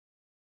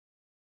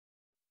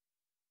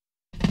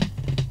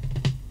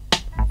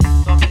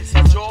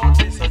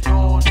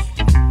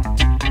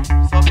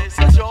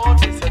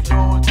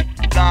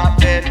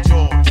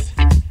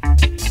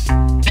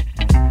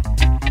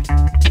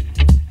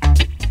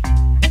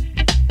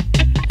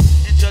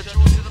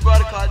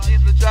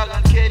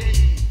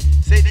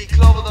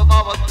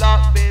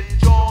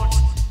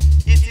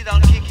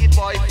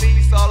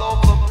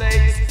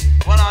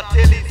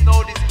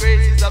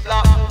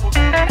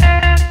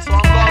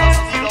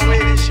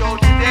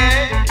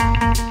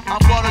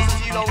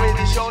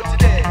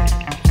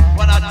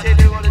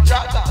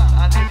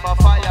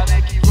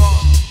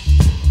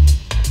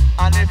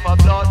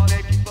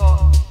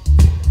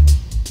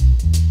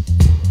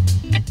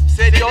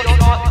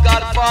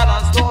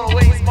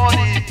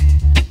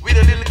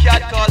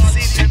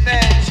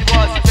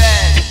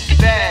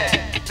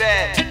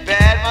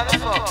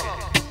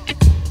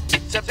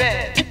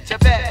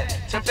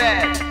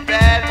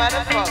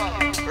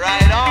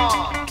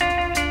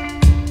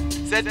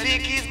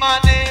my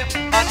name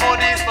and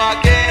money's my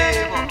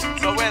game.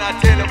 So when I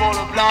tell about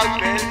the Black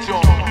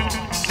Belgium,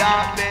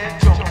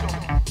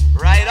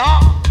 right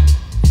on.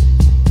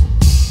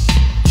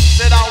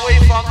 Said I'm way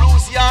from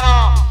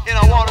Louisiana and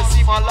I want to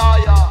see my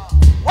lawyer.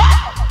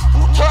 Wow!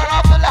 Who turned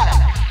off the light?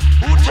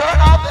 Who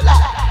turned off the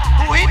light?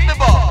 Who hit the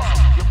boss?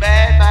 You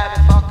bad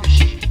motherfucker,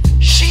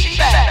 she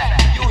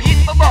bad. You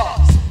hit the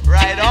boss.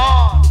 Right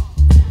on.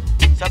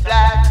 So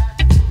black,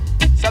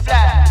 so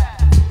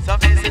black. So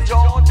Mr.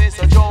 Jones,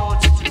 Mr.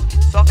 Jones.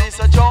 So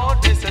Mr. Jones,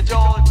 Mr.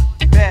 Jones.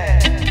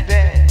 Bad,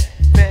 bad,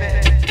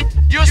 bad.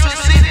 Used to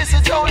see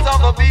Mr. Jones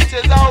on the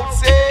beaches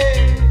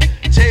outside,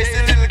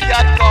 chasing a little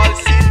cat called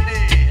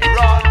Sydney.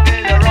 Run,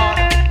 nigga, run.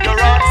 You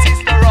run,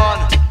 sister, run.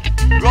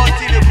 Run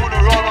till you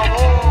couldn't run no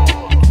more.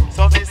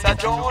 So Mr.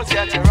 Jones,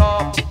 get you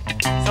up.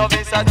 So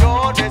Mr.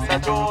 Jones, Mr.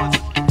 Jones.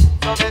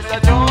 So Mr.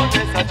 Jones,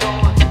 Mr.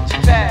 Jones. She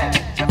bad,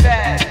 she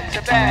bad,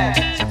 she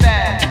bad, she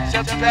bad,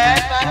 she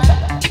bad, man.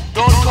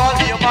 Don't call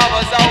me your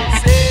mama's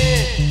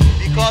outside,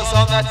 because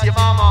I'm not your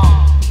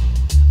mama.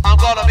 I'm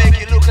gonna make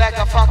you look like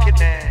a fucking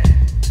man.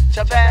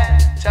 She bad,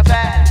 she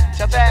bad,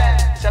 she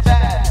bad, she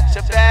bad,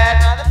 she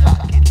bad,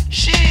 motherfucking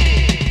shit.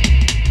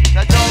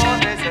 Mr.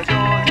 Jones, Mr.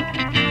 Jones.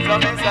 So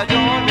Mr.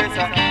 Jones,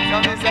 Mr.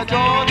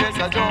 Jones,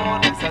 Mr.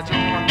 Jones, Mr.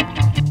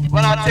 Jones.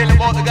 When I tell you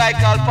about the guy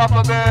called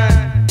Papa Bird,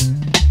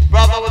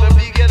 brother with a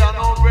big head and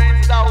no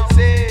brains, I would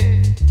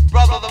say,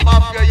 brother the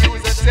mafia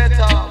use and set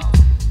up.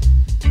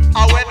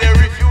 And when they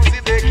refuse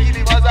him, they kill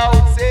him, as I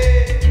would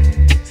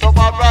say. So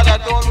my brother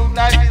don't look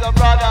like he's a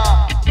brother.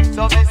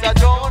 So Mr.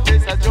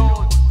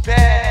 Jones,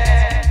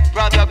 bad.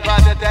 Brother,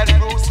 that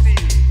Bruce Lee.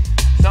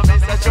 So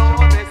Mr.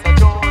 Jones,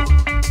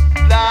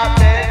 Black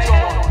Belt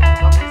Jones.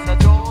 So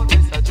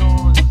Mr.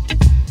 Jones.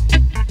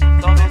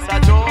 So Mr.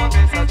 Jones.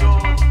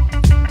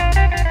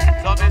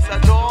 So Mr.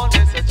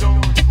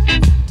 Jones.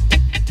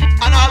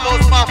 And all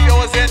those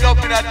mafios end up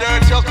in a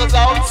dirt chuckles, I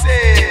would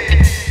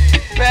say.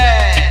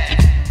 Bad.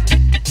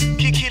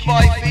 Kicking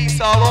my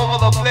feet all over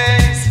the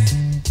place.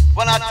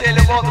 When I tell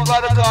you about the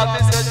brother called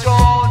Mr.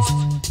 Jones,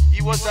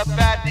 he was a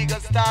bad nigga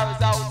star,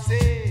 as I would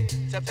say.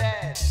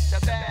 Bad,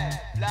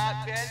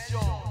 Black Belt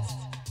Jones.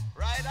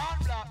 Right on,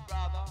 black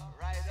brother.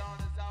 Right on,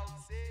 as I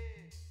would say.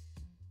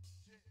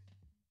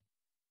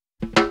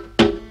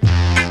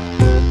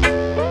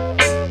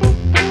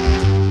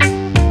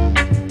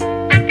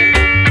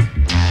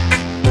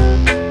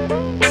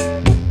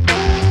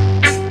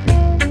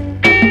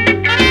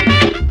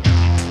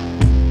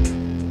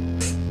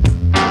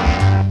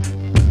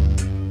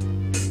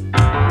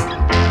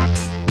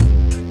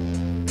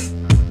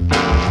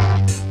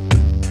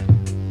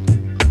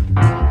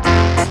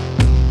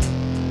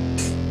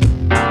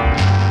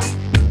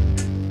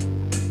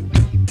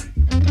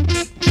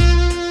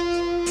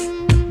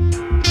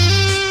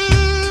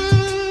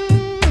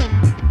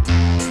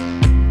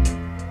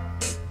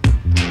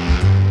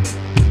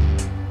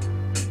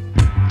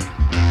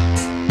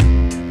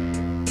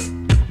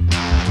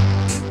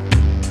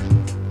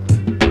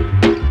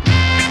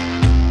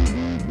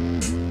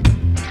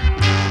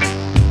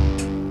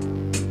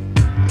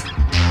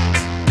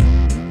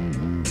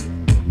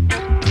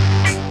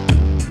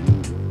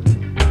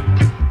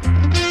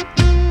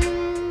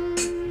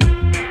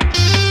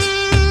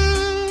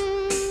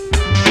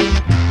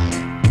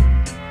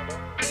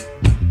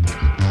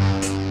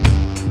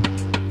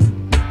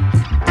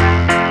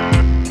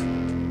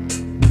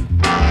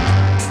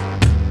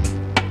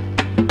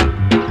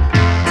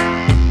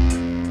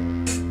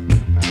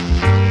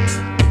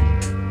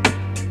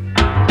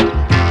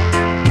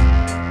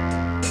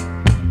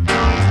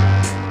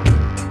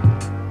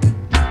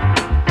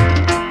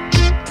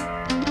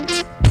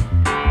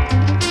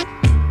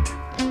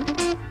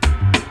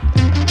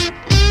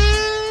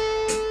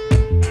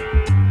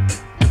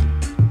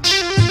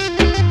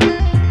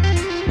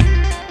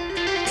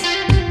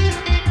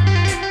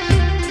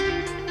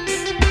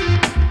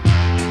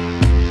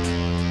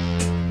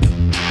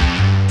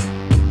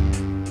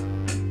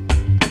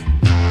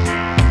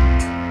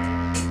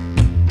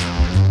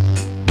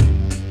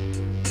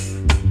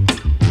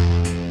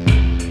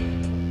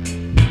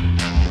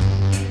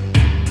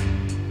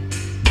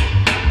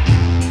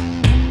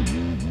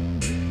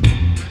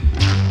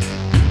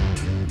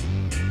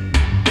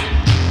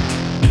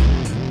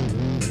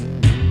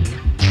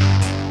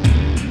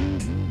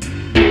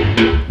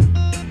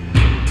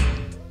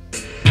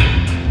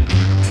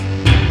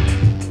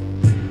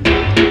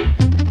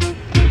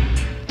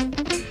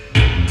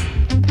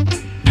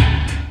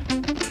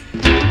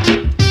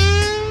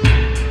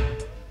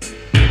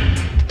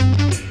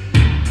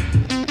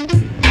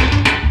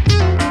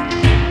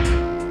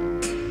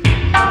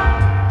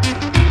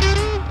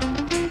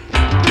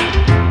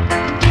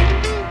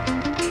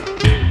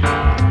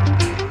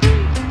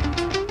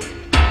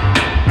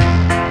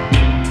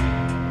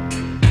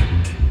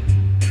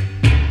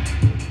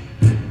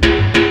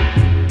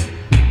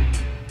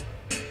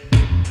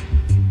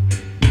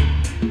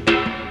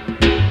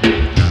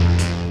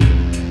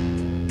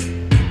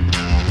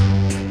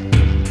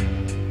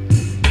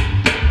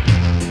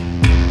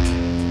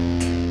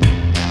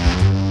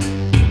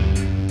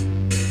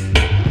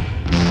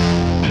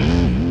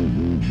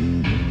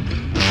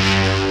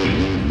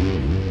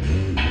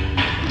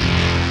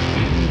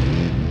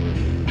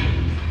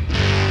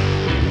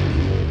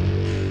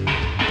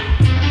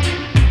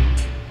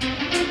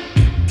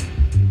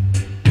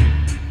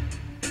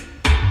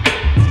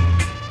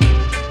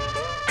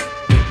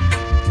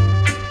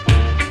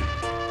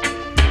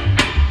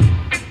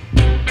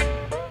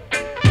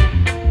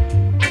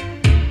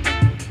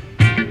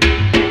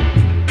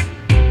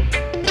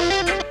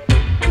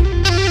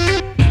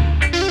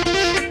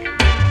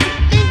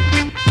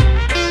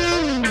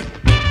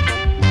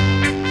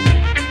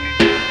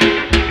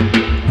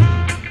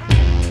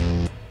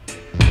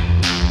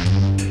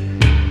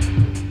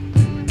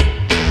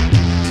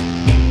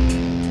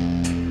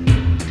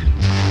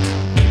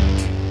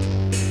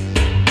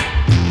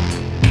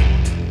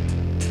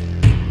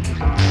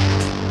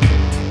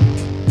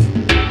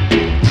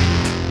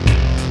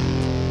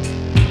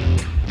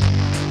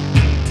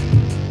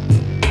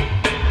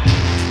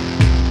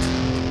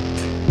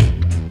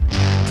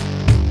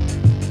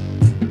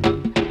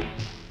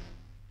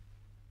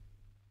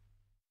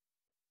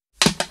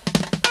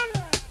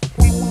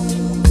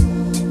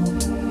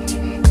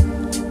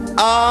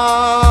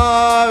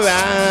 Alright,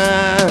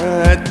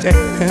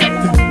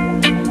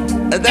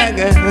 that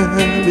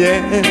girl,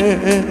 yeah.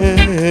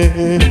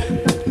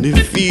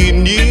 If you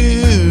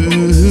knew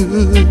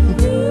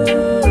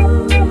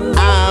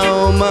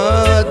how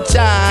much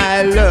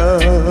I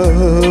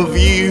love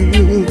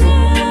you,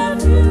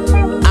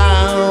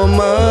 how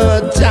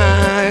much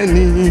I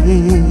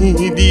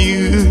need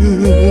you,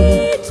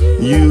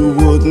 you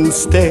wouldn't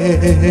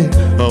stay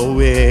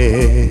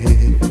away.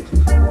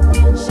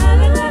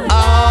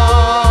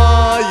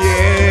 Oh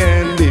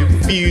yeah, and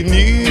if you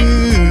knew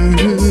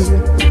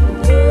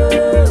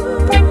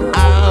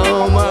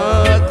how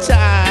much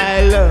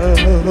I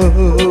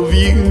love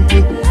you,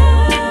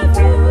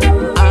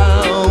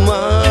 how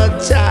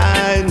much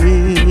I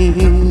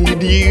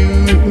need you,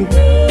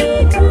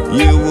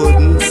 you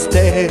wouldn't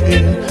stay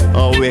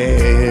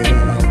away.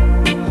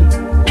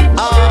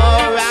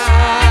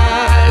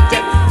 Alright,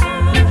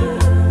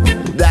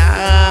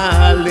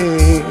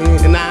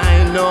 darling,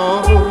 I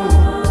know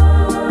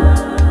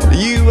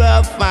you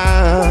have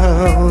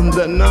found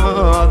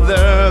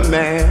another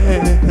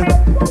man.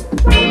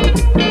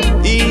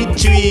 He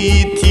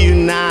treats you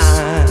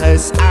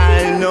nice,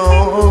 I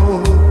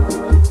know.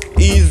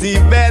 He's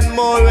even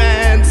more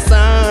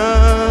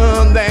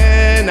handsome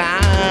than I.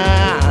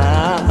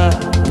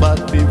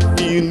 But if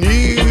you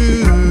knew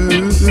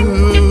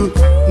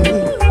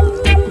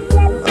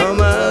how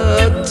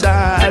much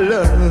I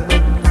love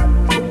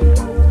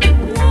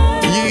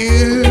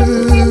you,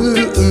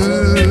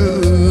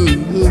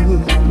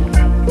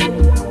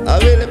 I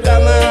will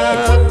come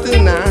out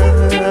tonight.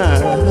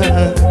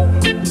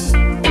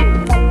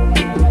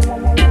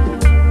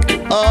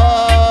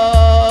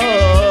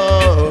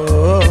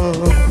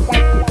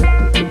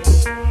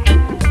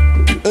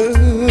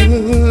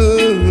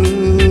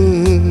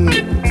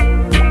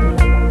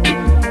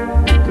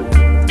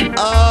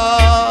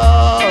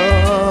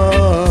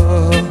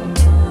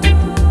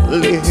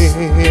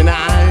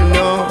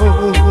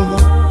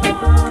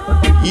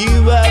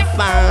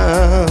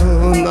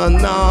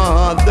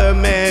 Another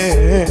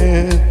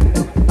man,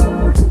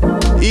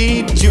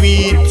 he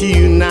treats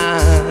you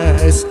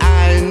nice,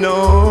 I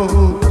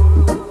know.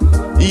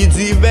 He's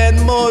even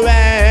more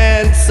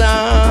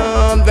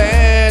handsome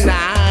than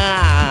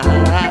I.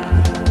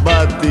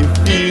 But if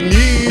you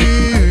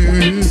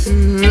knew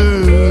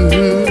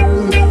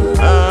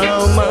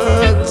how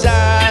much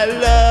I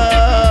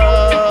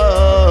love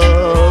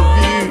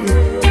you,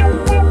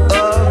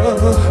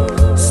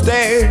 oh,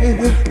 stay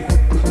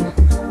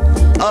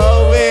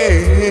away.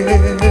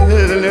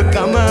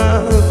 Come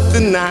out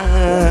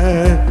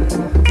tonight.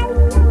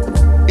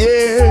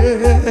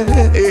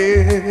 Yeah,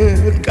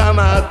 yeah, come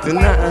out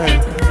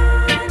tonight.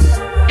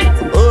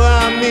 Oh,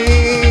 I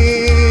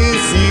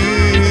miss you.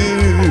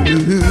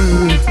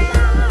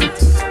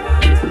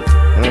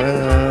 Oh,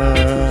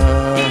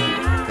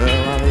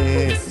 I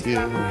miss you.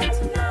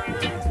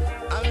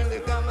 I really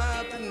come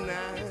out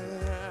tonight.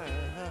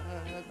 I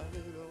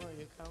really want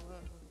you to come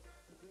out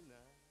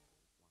tonight.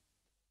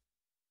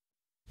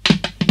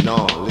 No,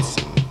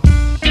 listen.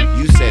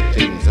 You said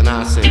things and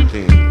I said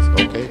things,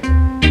 okay?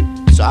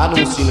 So I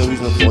don't see no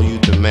reason for you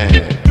to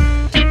mad.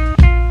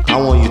 I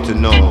want you to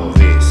know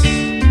this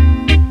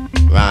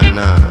right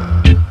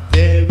now.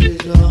 There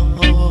is a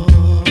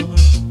heart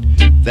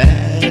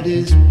that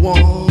is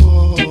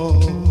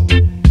warm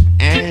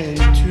and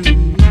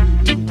true,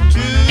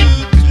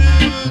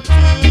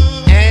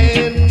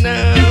 and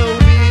now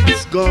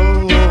it's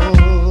gone.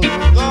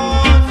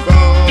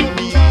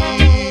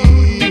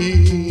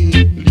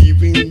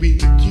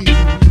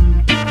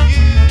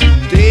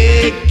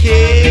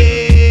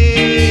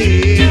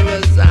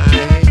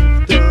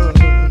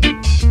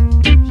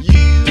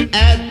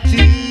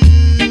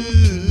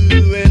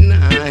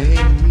 I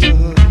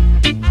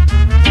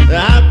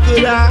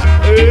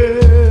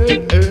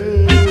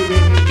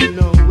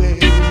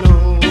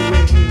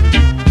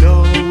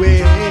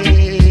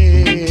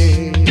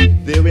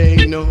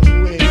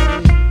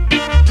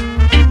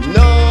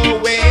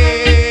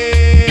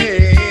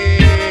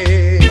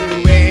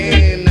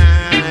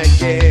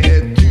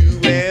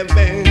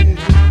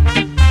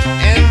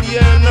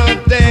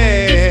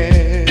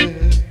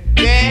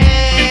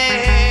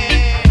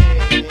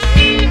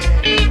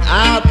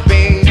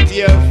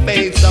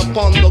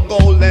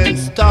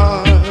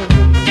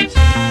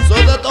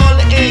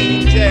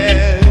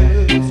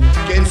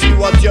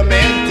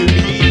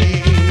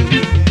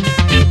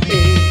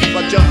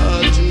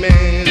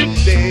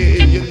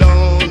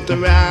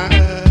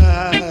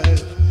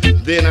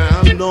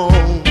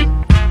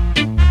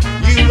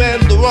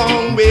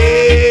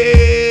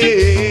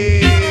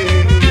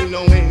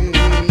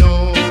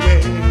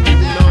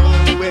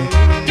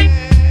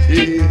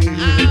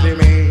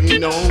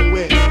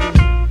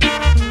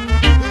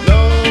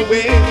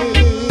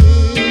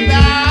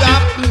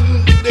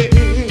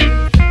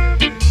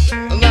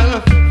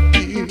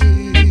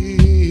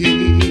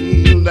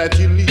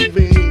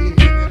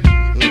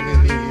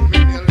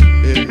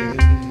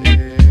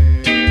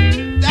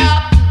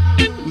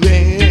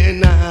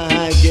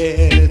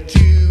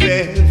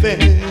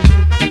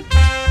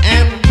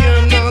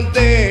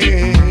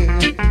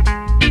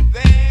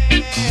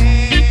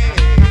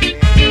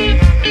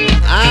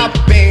I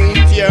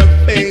paint your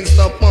face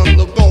upon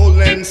the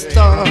golden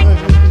stars,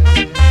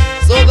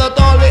 so that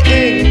all the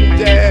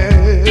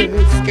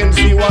angels can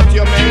see what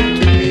you're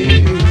meant to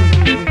be.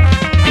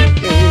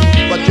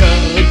 But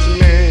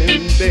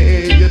judgment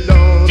day you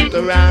don't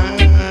arrive,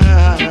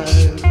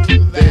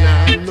 then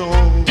I know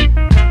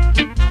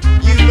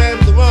you went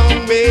the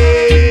wrong way.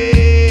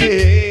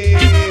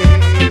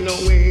 No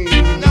way,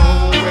 no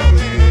way,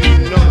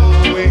 no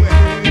way.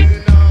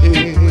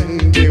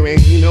 There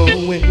ain't no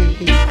way,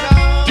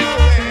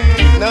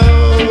 no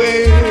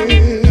way.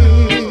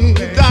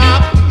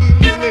 Stop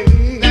believing,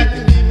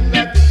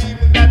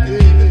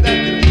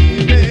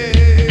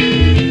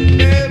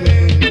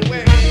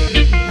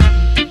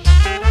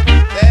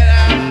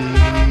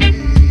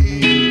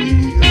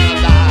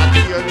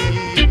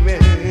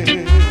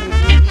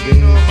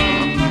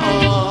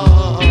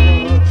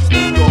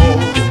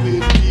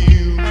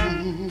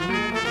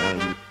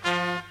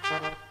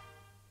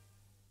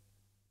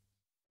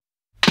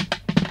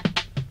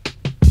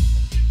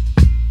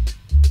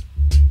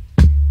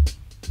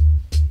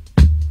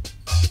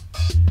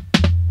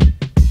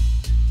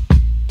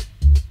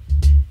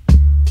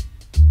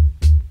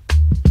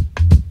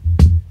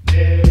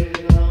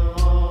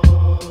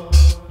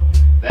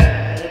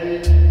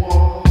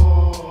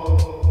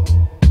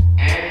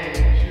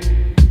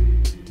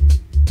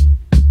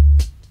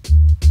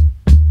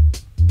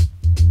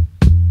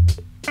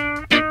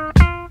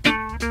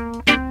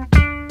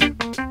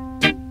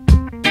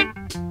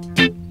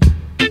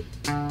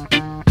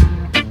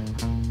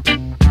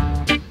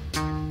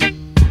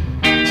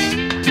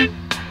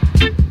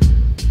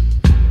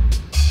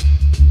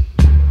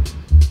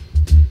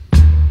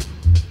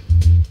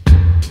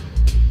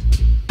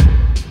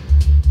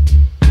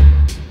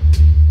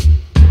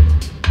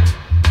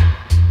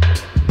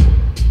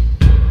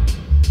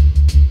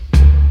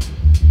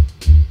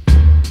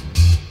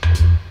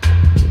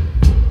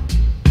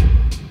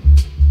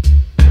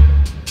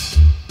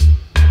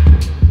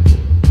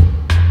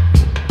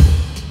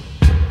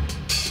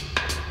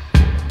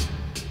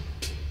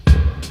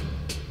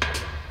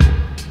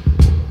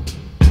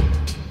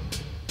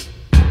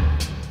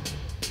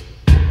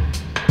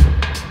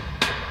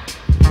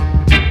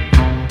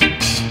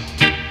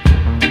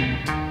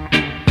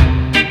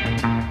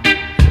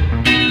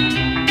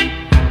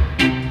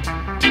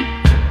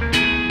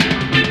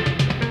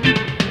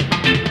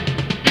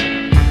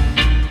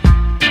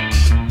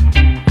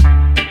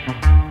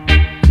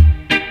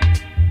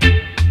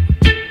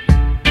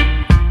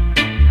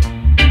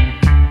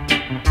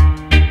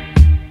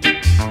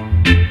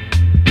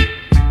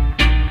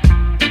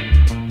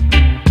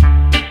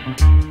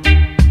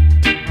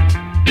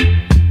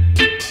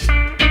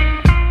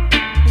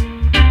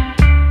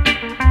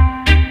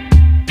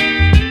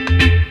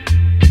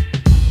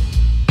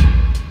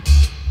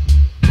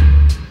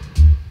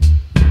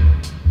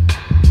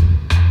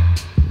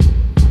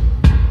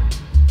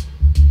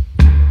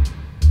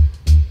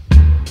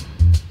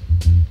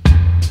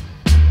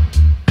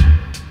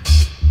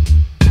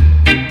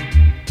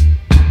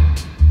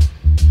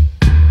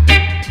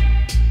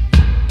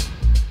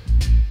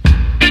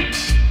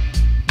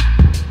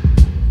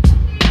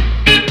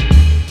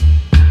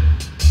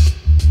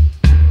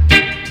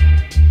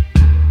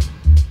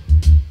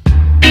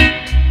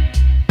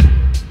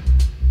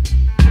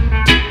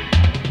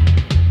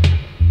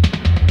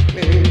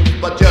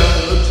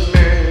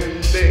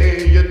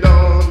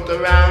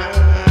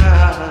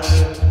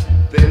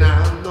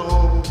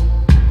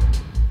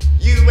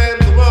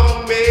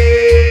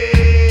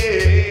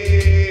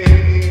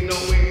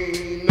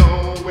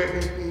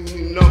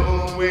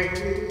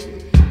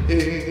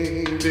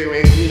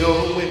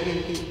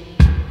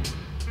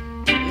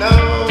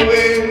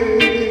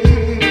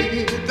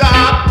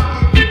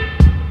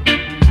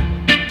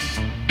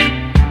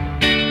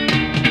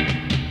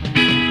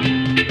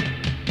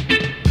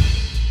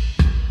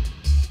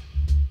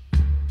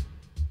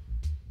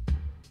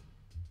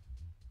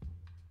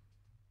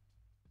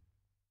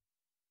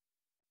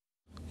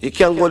 You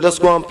can't go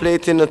just go and play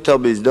it in the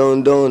tubbies.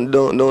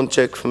 Don't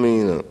check for me,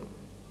 you know.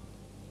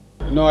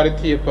 No, the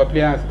tape for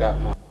play and stop,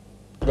 man.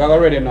 We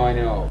already know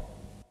anyhow.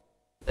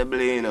 Debbie,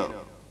 you know.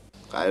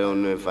 I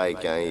don't know if I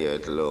can hear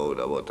it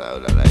louder, but I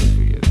would like to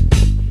hear it.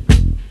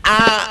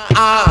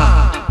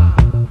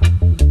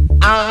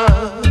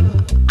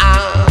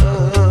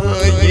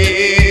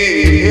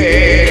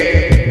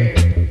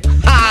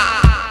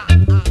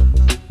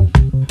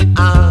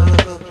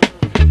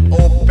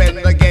 Open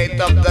the gate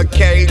of the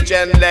cage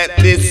and let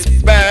this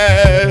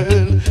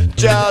burn.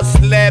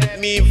 Just let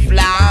me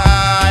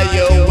fly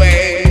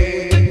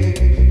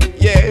away.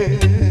 Yeah.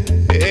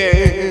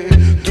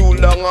 Too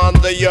long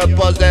under your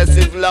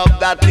possessive love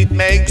that it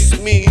makes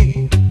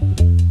me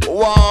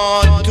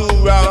want to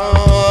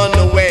run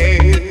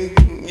away.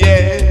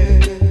 Yeah.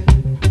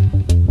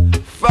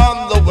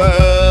 From the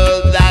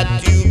world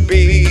that you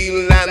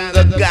build and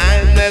the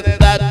kindness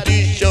that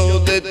you show,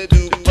 that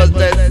too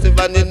possessive,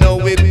 and you know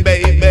it,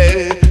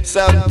 baby.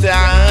 Sometimes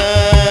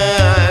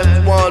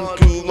one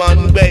too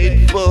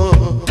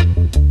ungrateful.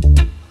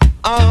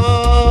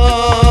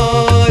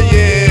 Oh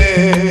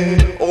yeah.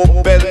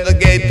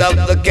 gate of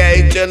the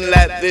cage and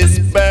let this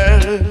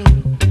burn.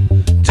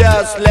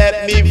 Just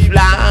let me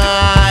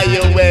fly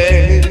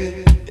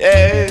away,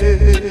 yeah,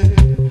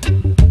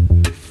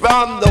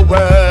 from the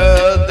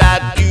world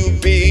that you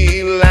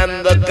feel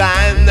and the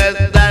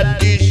kindness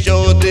that you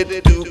showed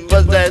it to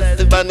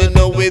possessive. And you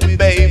know it,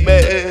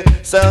 baby,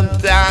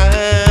 sometimes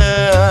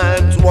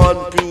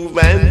one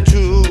proven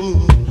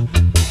true,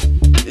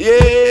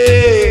 yeah.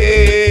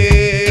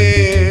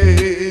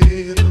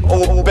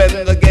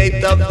 Open the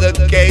gate of the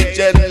cage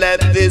and let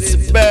this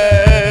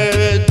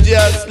bird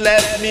just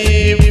let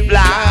me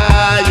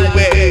fly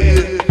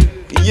away,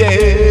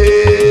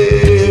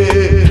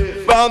 yeah,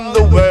 from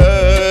the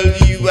world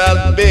you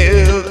have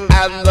built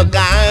and the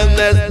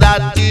kindness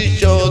that you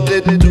showed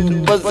it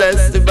to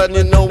possessive. And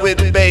you know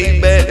it,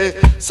 baby,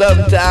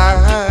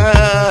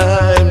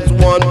 sometimes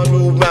one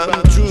proven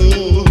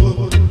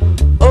true.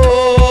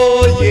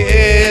 Oh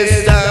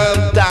yes,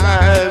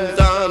 sometimes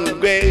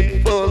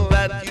ungrateful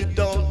that you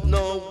don't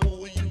know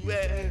who you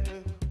are.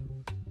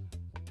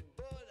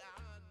 But I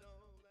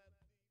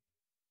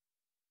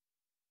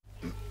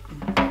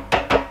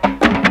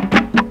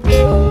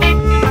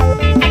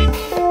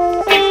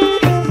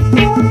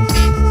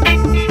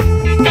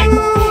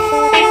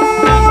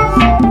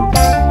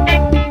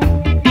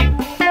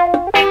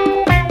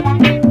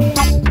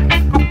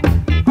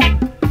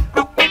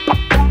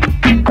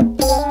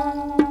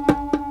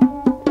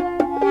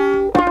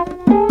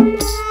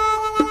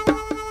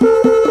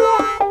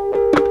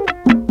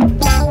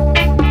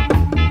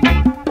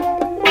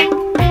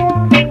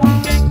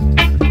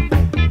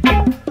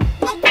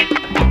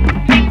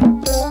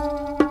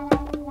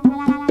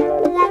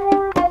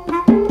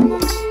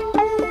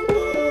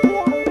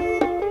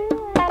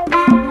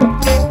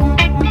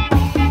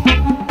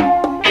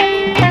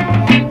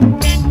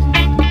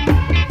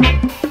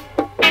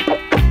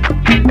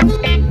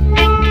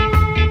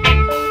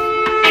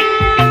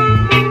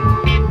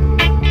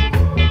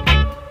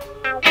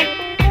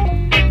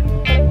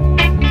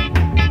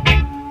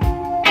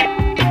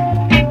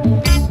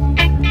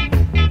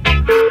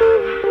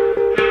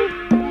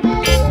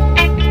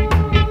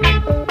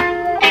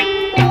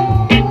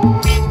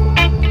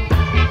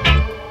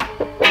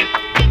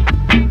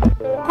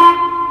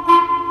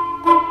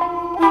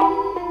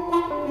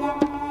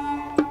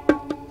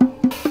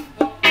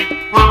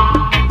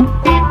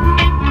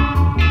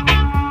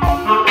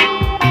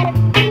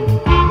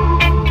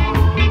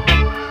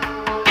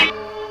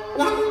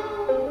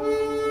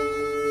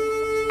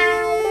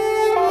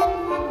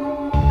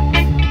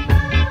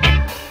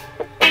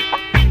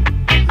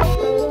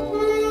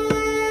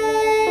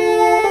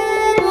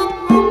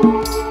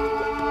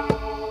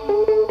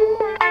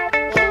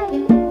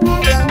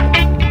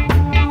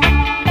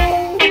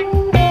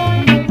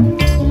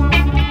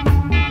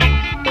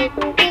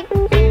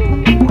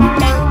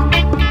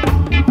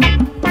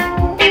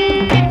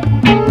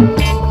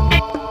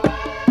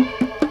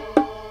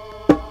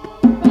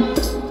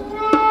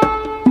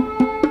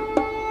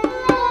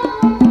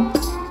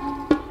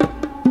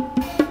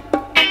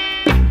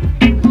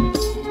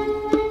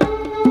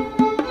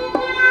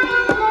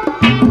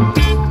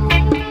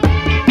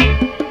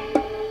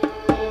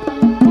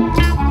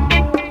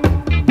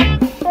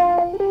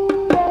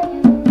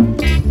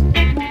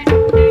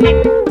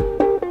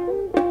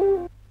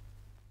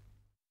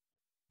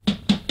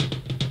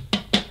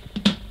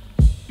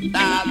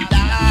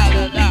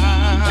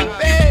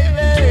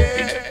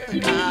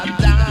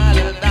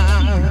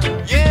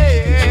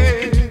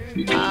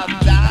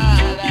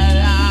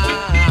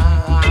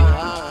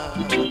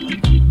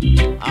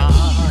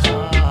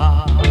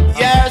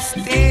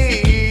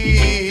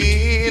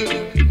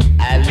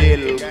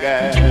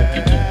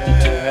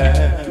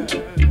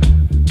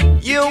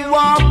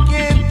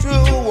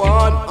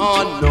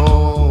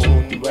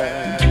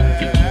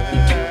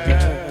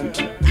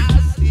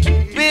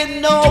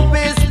know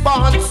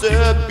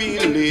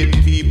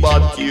responsibility,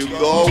 but you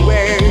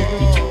going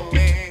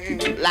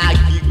like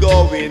you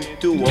going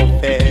to a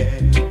fair.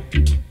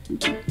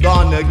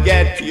 Gonna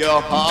get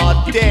your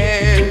heart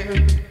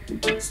there.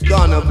 It's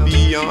gonna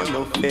be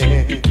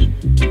unfair.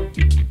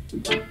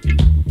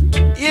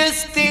 You're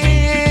still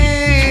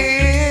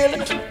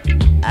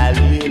a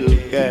little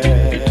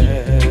girl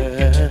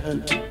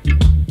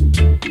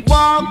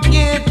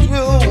walking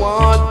through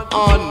one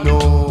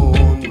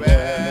unknown world,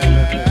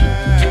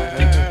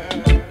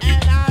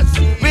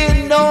 with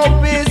no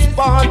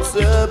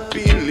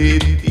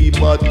responsibility,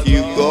 but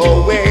you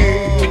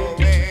going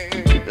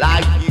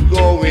like you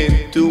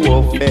going to a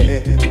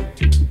fair.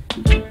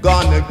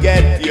 Gonna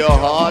get your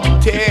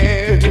heart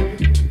tear.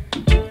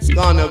 It's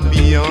gonna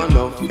be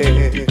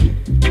unfair.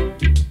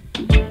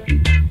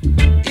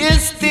 You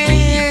still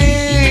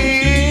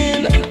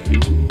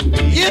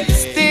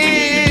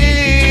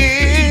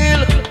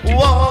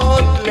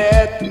won't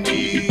let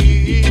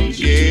me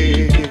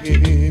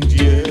change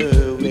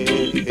your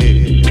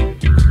way.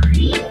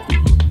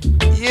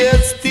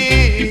 You're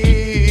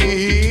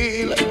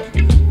still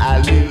a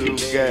little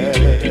girl.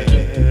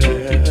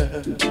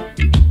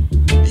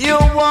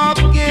 You're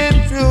walking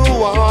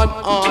through an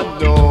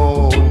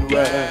unknown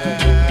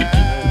world,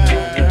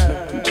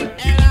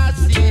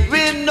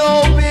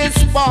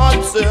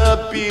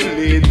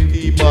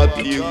 ability,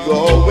 but you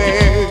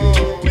going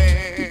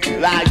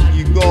like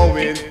you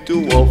going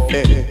to a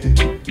fair.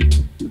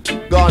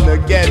 Gonna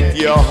get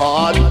your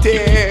heart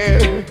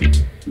tear.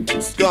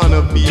 It's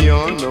gonna be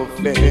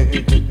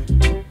unfair.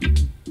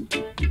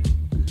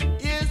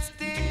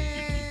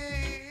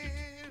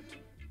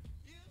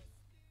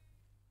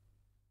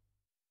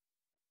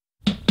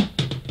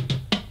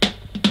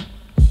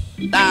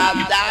 Da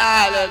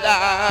da da da,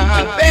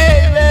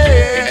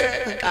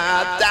 baby,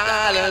 da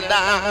da da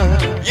da,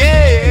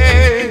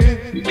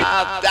 yeah,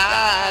 da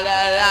da da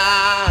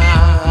da.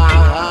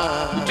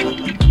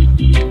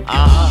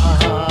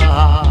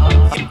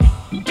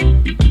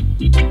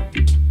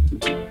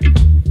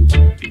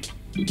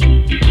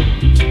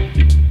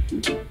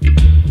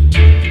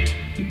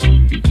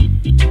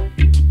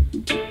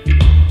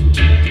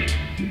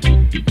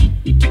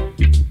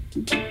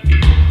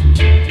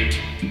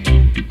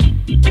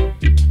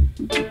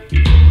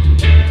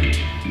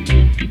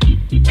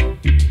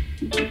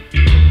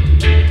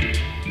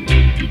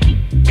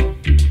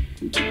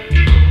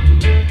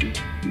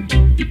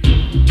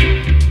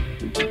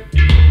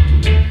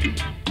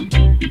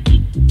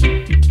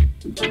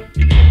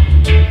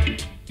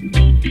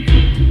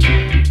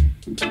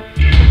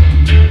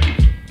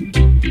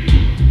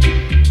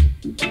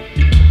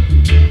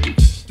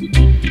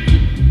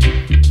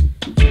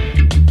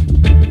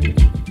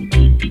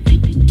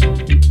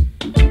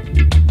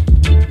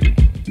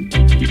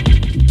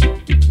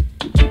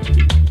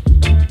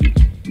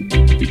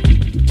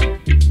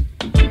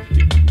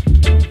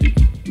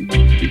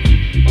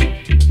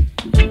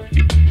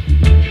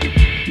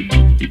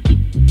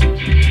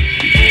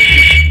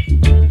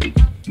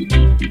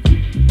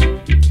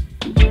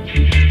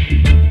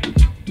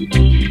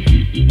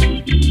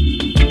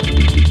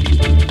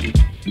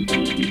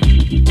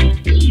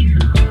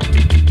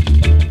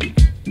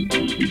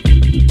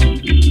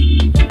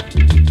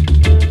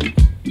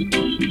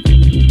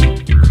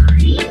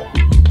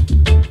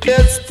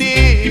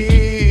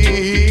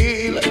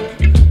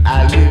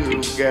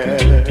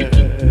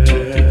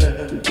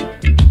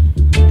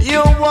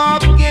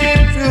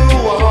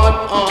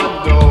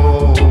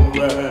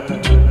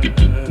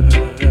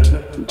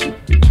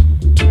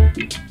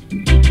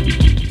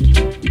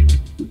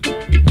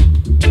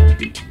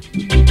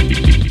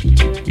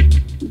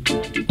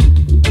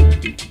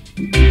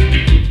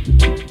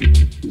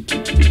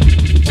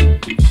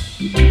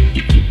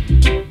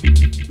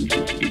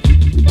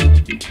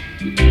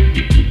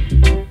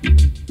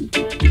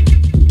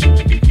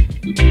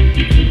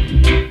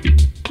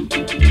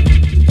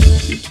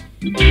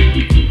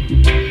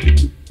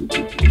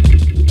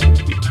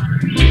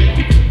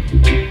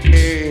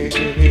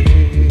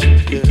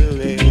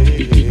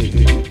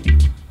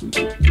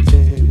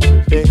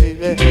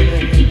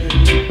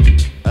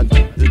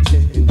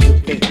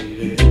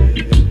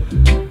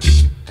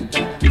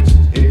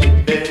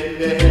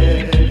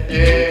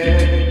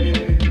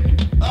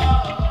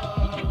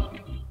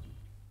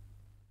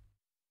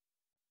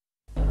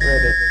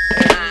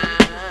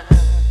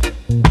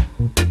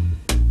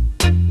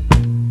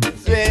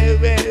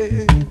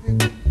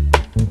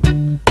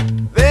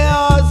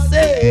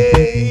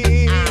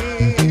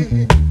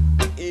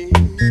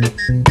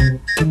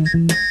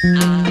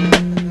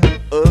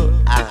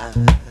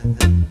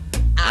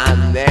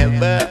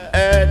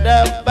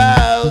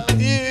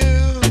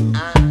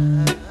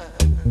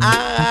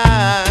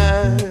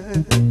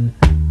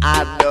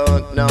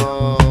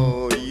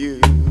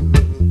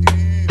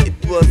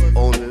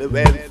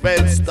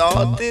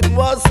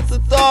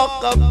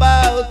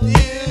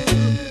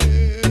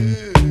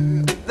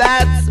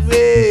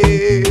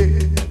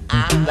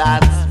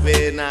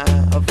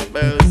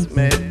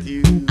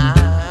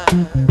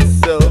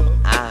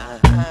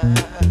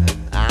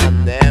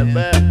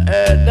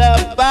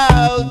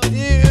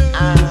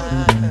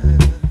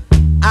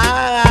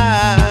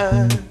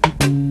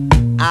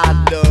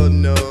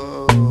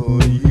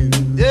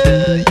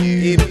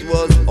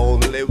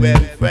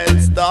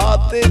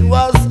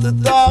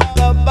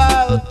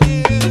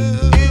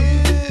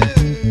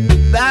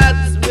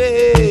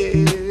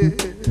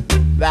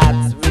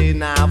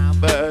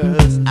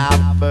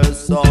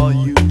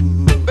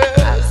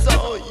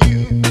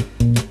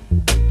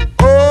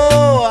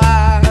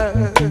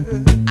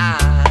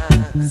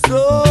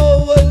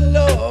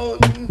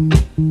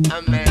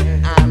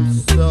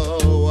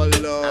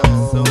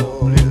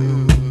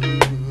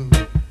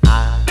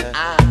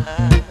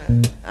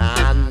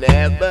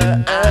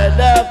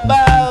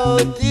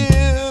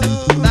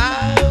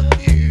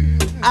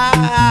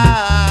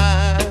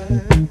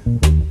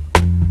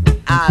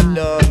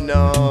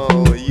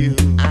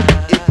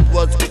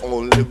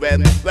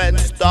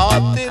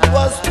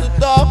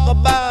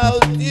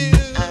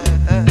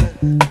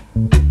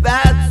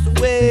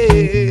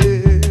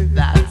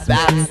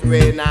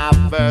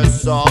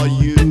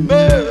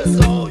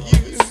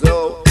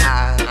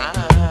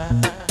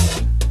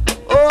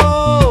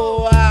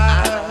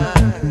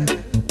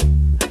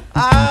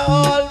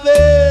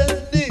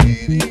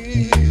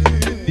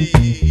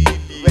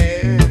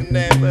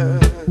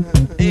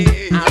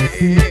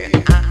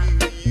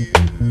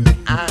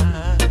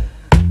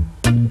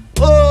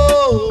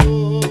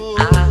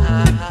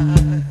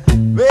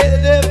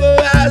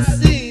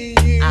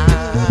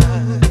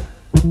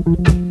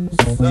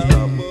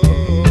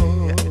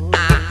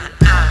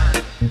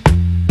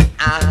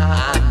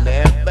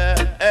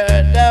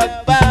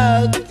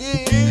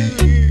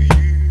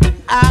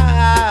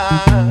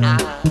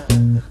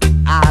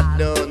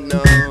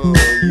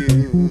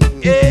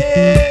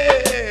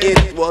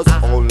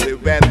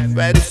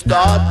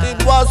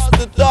 was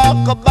to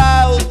talk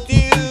about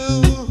you.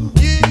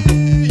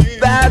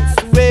 That's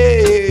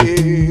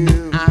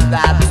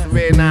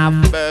when I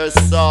first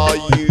saw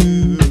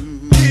you.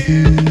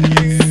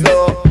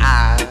 So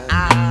I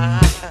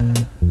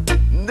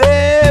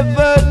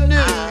never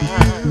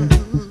knew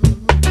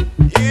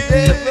you,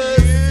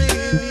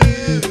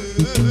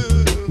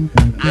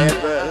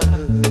 never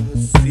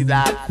see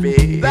that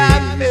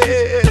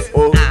face.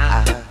 Oh,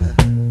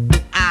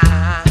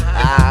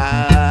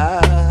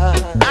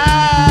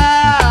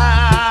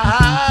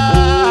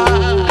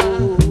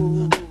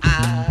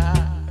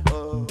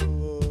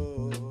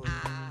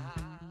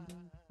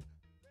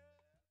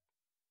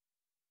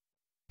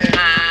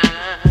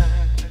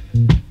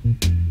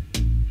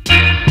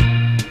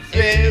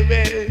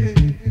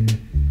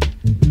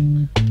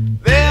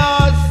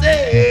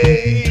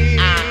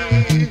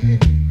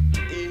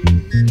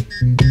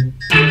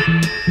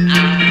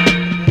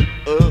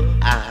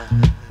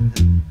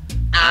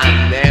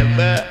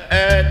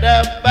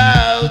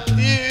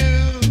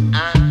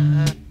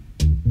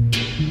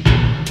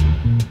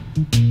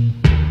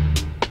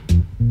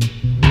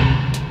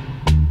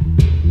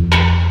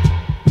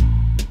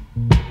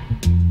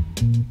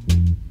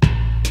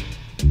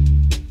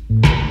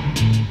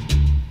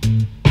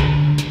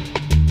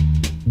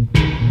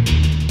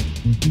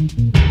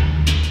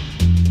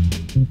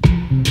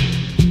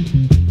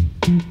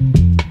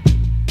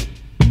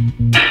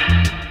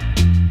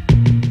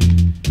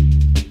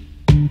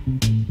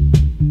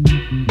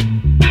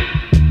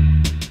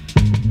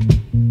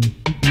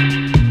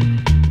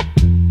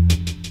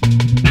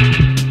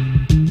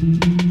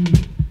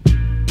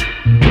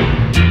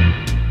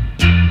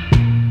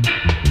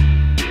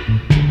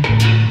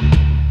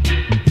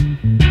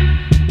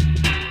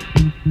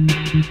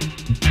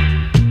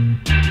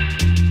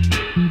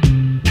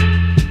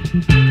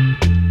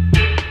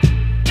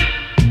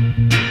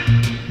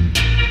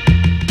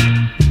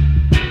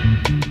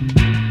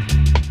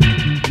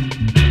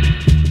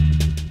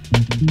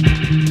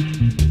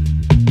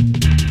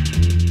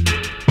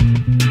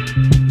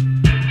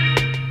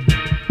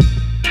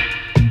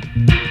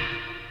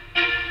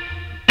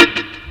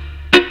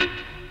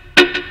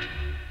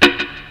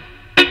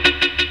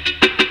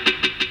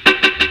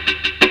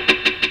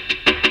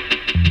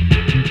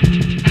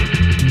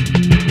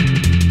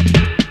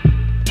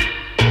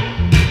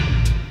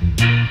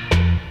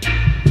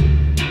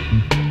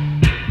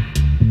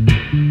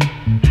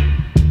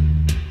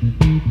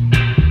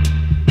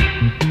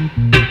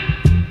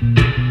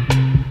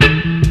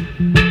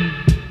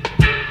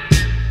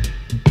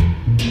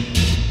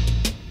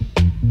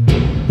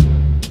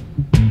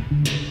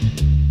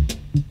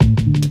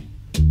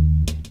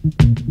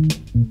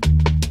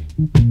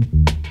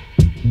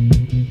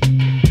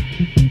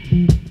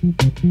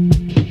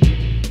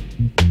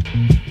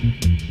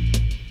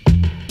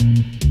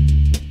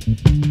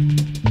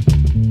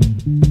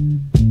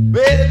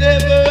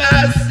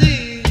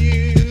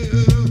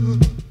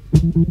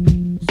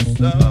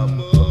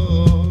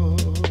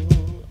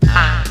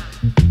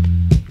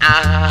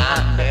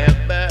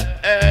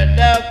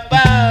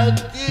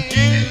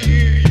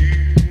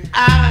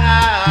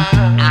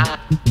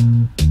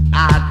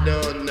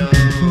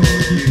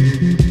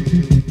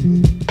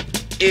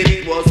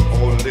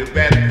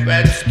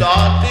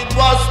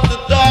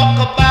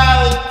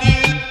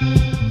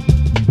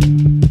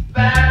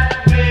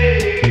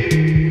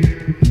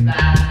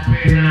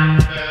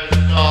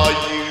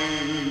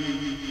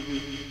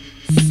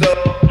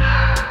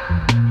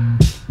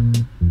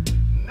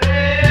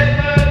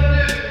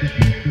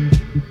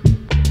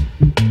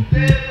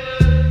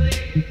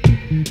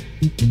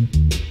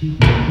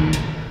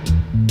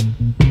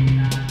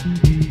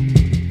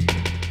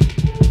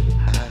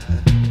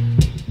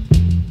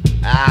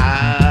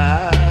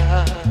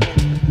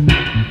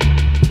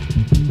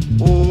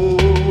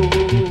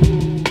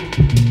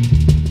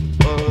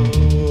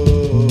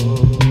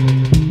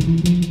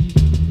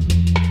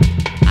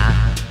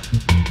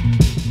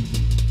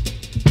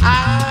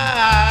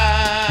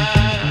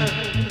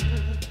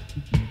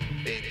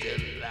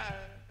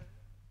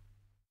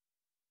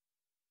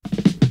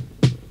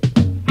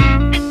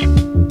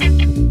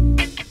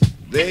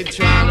 They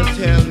trying to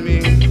tell me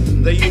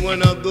that you were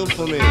not good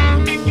for me.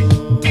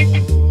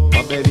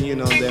 But baby, you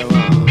know they're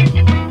wrong.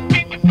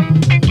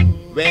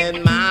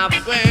 When my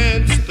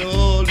friends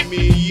told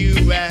me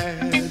you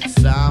had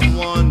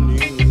someone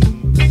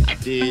new, I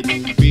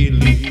didn't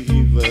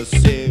believe a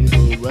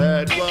single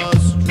word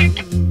was true.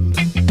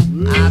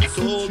 I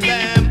told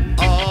them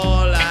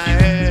all I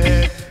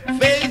had,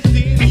 faith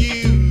in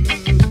you,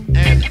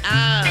 and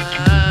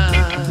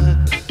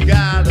I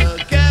gotta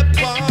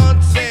keep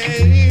on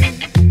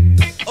saying,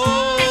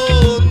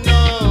 oh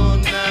no,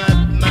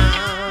 not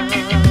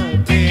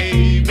my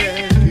baby.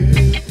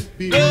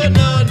 No,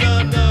 no,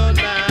 no, no,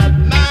 not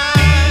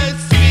my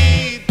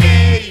sweet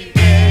baby.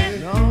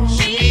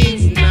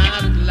 She's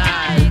not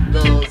like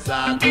those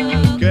other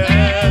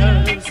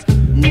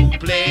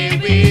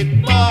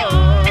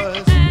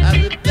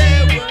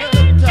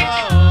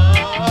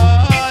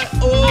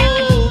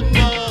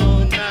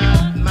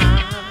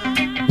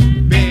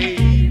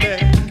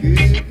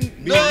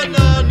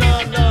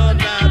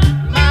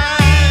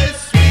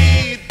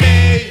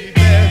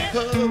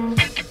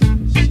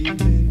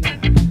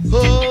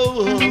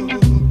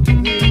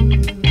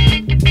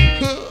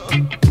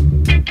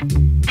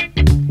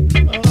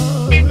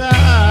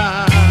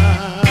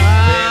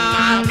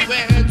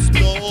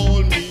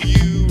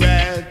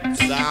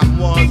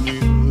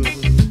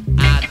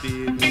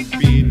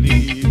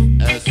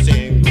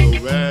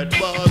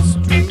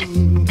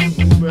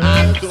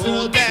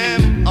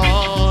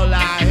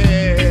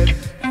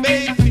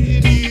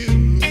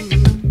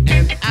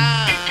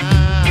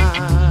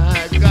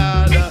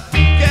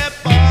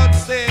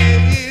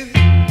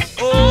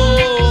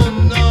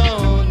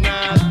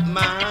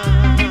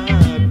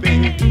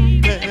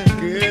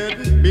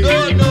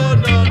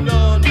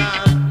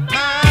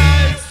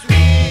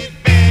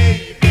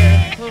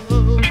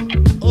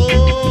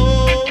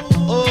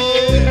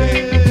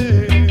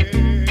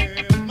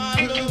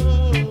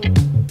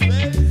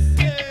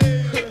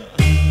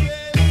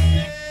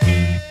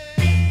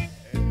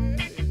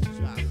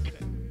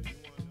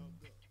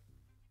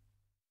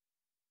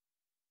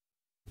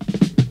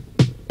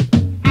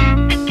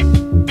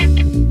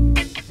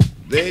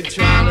They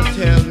trying to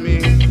tell me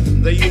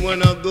that you were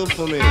not good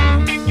for me,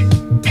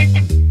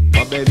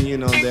 but baby, you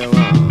know they're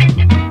wrong.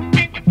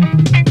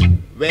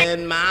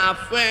 When my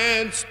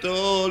friends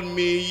told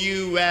me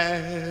you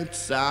had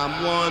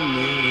someone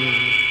new,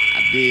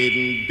 I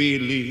didn't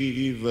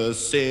believe a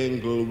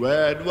single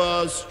word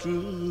was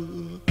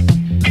true.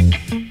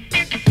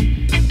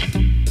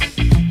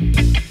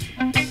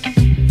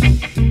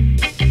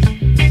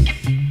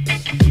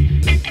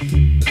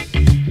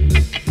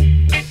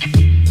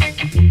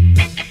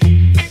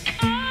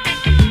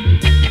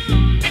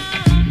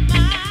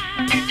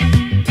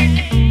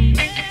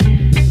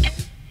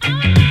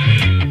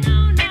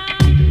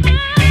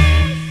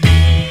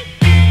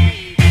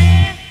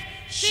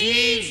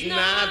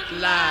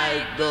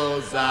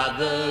 Those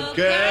other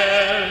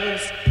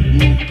girls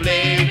who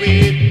play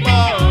with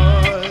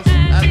boys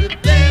as if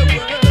they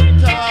were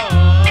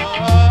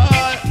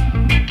toys.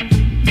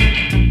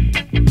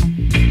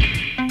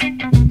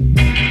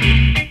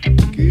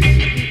 Could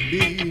it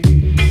be?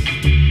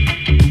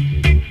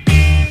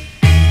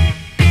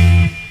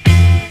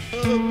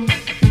 Oh.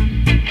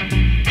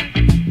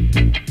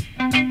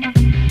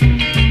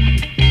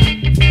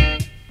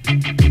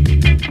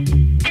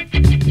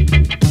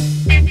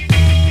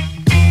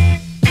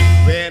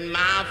 When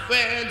my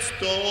friends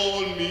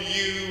told me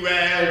you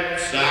had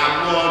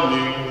someone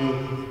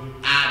new,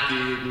 I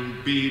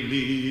didn't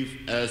believe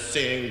a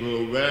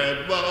single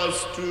word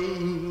was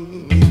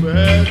true.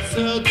 Words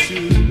so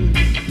true.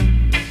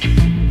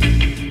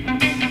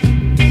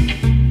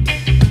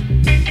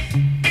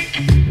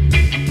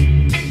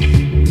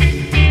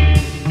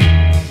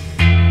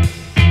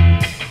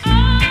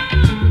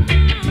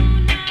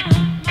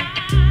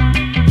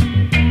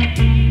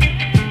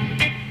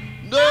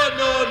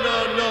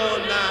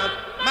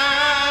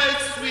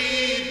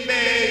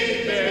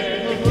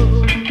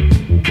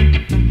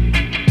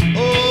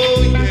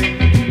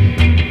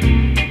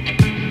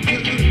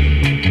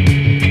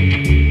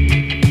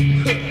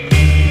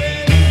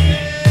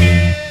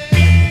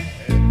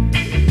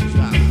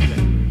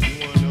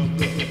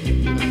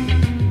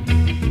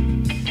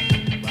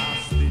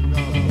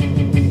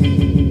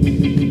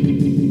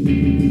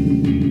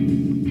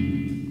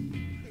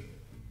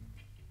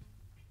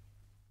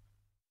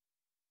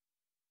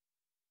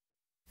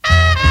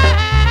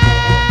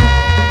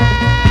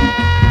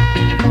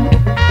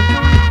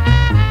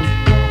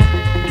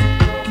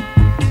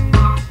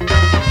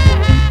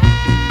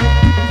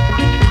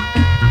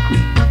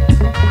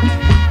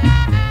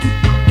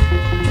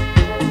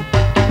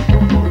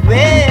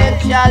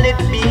 Shall it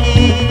be?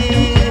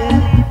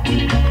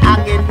 I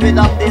get rid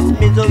of this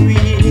misery.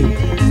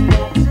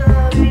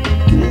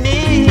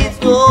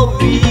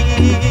 Misery.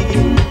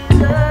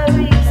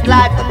 It's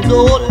like an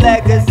old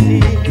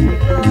legacy.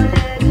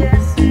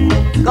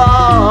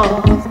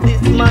 Cause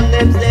this man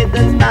them say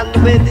they stand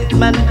with this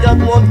man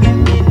just won't give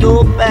me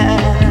no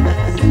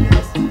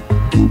pass.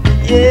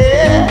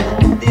 Yeah,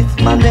 this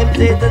man them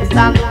say they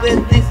stand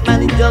with this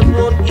man, he just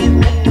won't give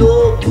me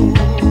no food.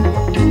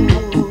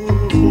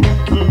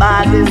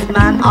 By this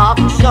man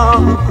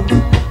auction,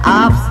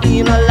 I've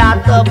seen a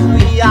lot of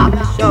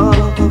reaction.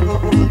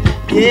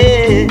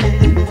 Yeah,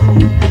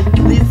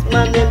 this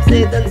man them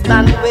Satan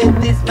stand with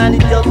this man, he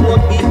just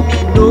won't give me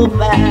no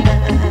pass.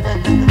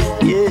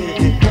 Yeah,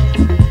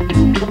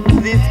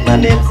 this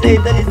man them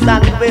Satan he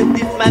stand with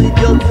this man, he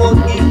just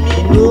won't give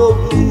me no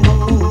room.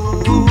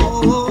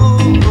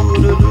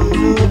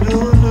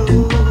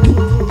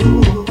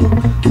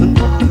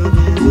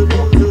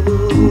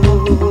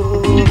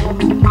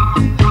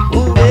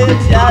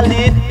 Shall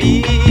it be?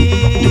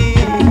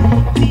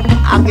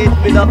 I get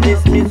rid of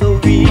this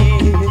misery.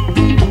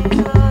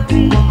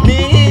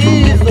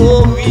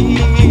 Misery.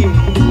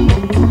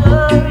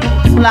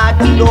 It's like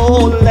an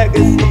old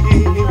legacy.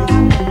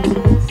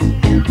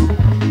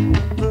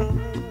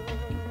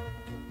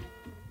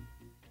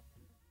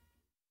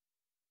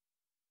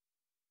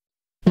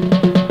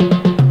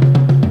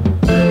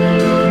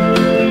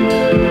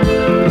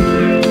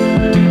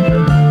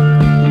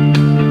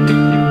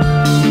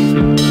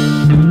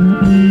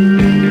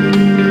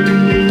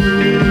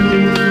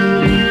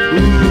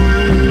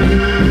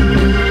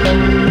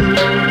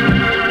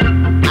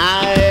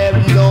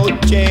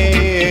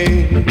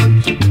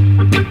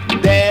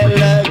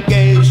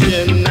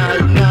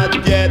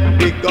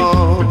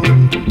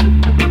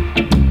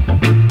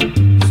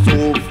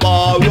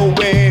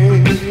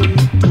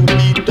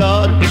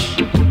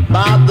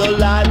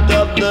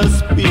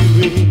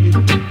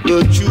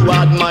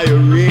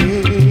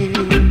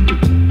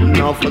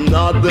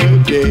 Another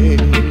day.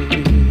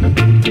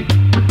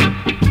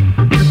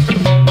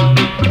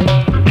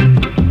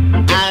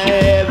 I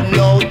have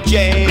no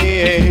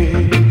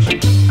change.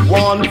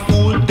 One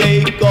fool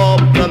take up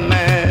the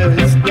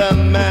mask, the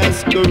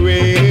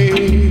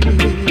masquerade.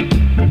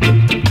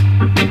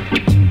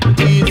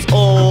 It's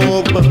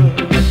over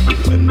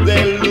when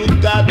they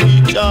look at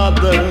each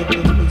other.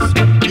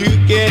 You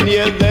can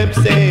hear them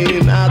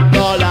saying, I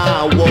thought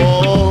I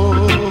was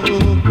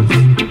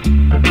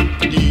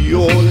the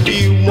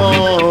only one.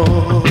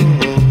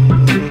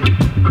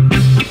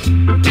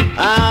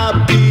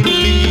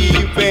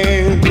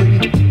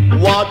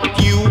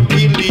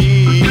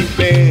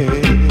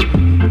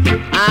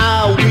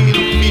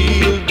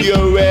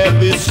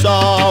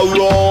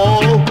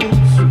 sorrows.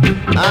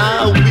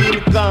 I will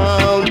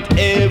count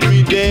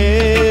every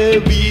day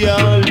we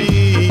are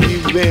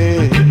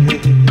living,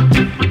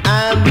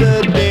 and the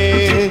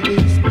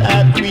days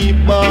that we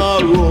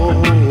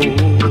borrow.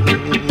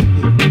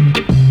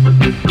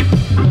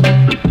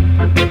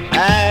 I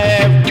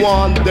have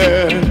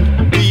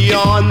wandered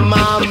beyond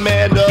my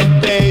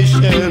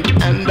meditation,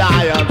 and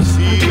I have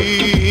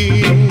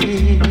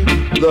seen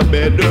the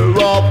better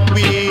of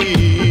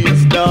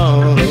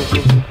wisdom.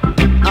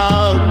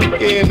 How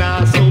can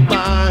I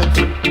survive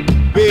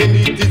when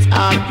it is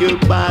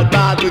occupied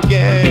by the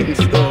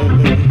gangsters?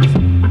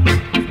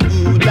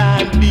 Food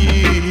and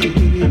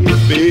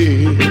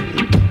living,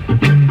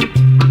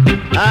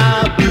 I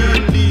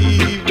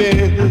believe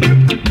in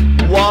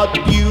what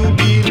you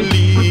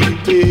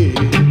believe in.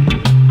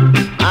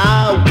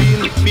 I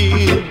will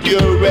feel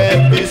your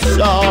every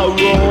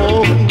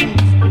sorrow.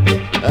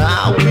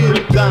 I will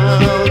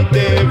count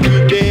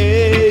every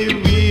day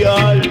we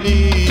are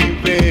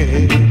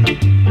living,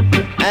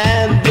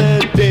 and the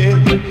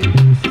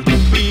days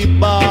we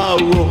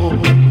borrow.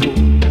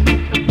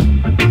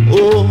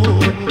 Oh.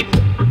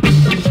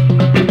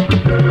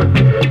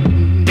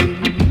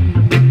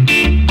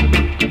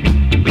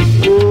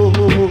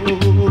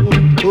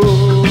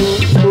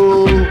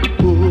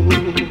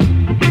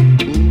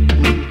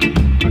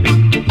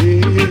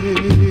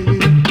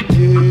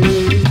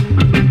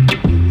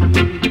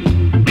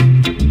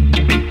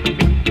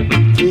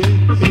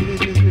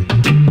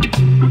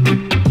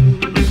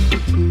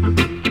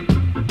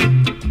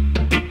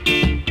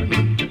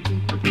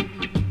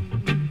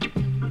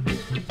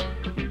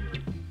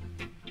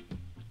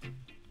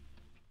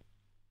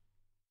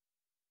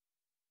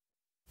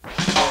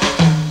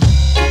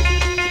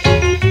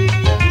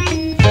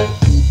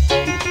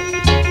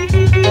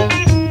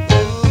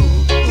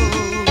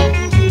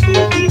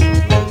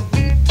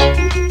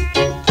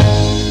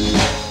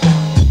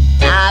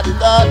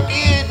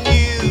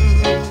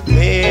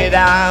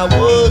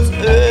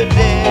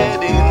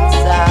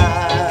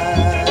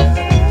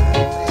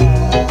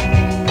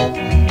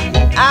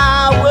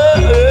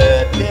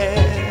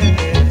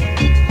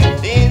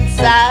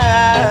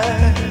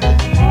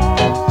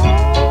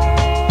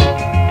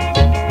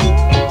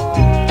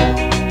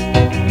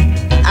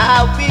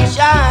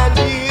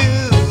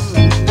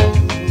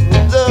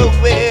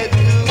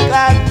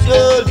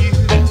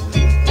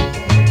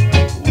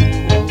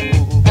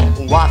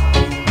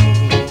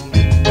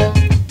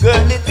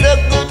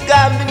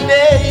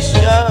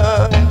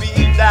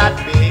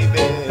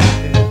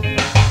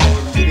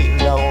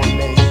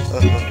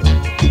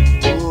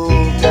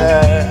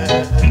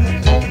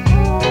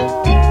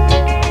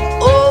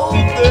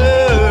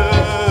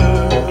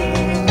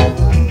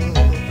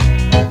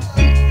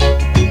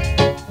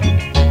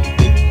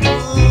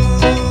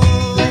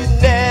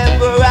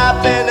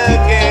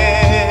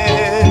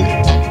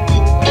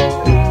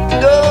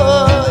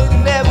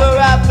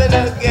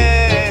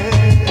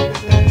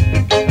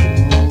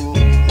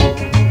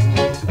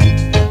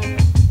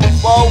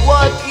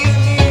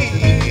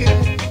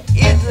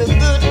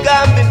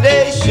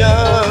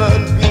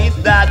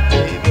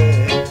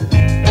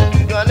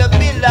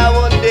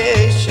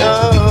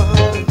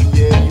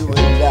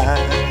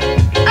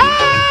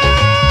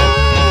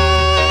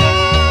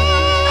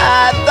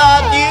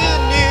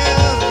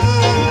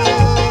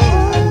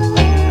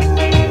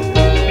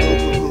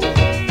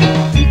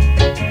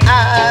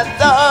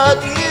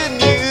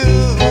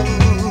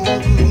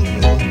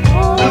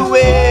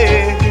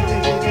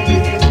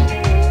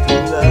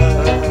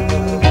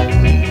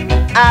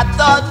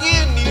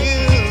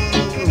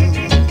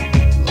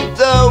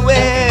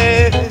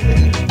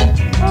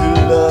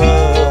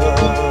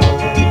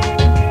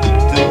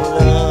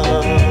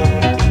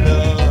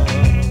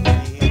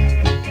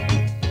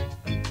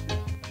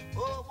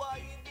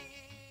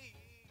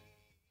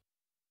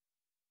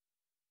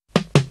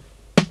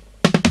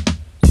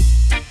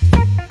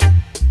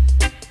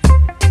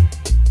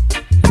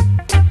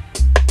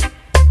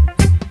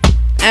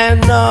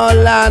 And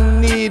all I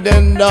need,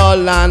 and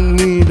all I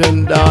need,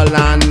 and all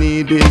I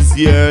need is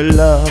your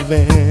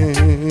loving.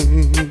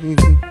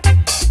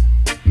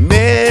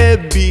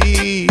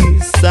 Maybe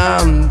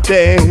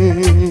someday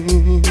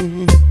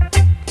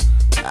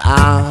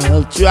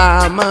I'll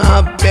try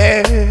my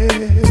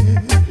best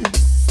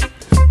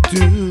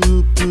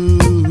to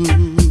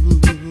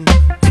prove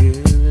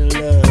your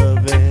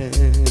loving.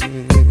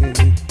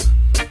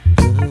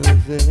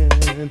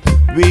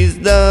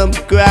 Wisdom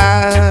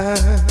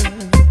cries,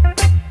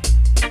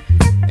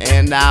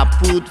 and I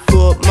put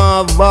forth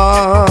my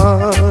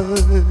voice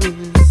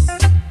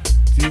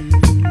to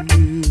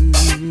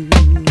you.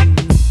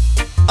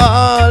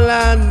 All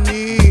I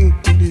need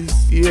is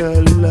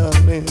your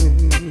loving.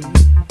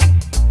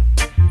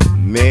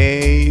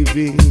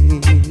 Maybe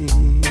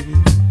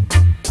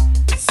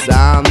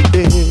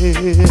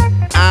someday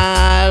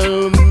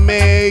I'll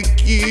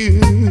make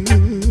you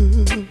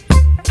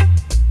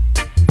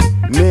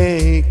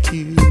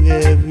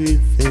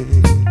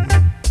everything.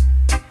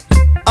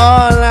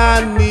 All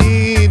I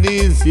need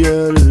is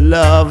your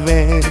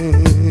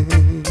loving.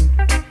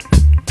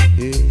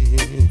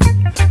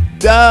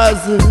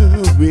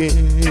 doesn't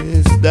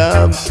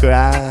wisdom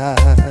cry,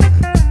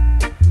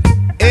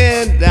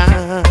 and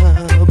I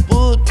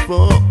put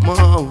forth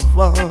my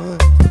voice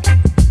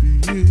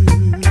to you.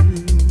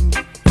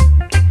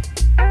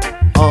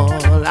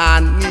 All I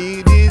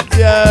need is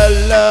your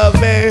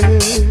loving,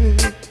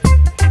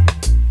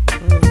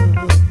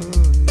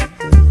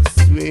 your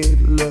sweet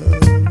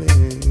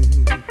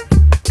loving.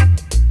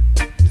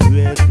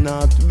 Let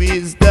not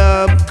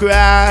wisdom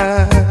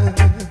cry,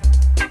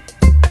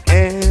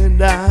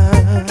 and I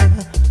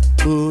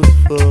put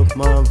forth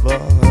my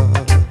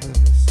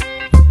voice.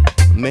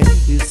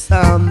 Maybe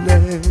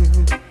someday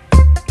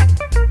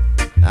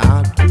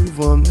I'll prove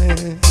a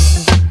man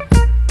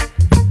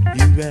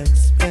you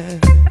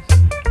expect.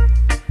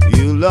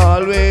 You'll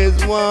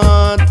always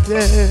want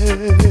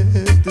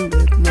it.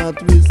 Let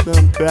not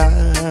wisdom cry,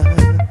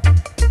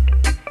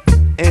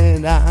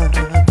 and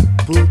I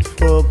put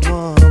forth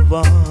my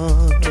voice.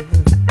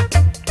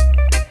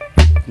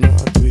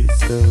 Not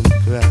wisdom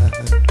cry.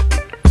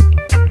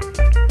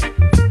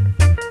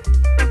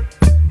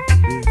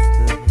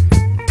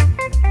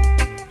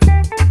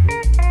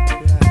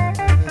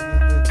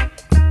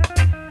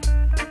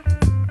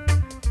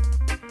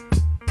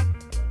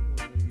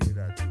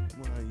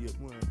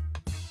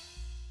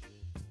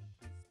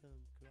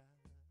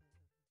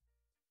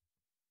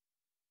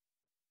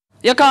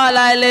 You call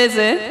I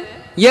lazy?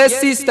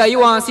 Yes, sister, you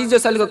want to see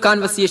just a little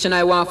conversation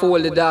I want for all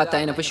the data,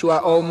 you know, for sure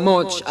how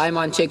much I'm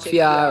on check for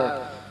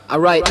your.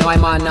 Alright, now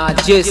I'm on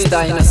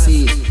jester, you know,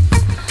 see.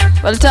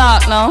 Well,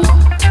 talk now.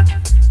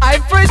 I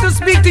pray to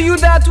speak to you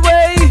that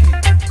way,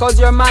 cause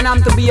your man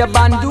I'm to be a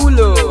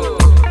bandulo.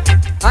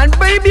 And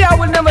baby, I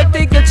will never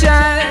take a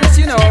chance,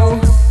 you know.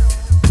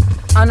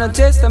 And a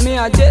test me,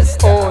 I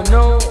just, oh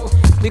no,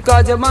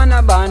 because your man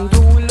a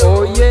bandulo,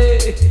 oh yeah.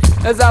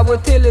 As I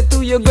would tell it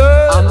to you,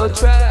 girl, I'm a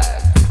track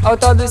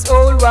out of this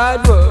old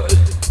wide world.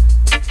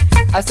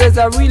 I says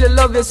I really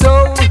love you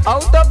so,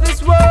 out of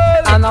this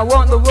world, and I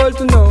want the world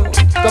to know.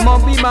 Come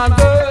on, be my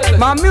girl.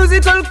 My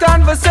musical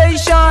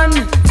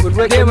conversation would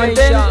recommend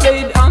then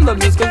played on the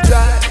musical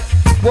track.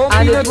 Won't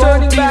and be no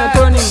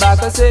turning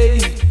back, I say.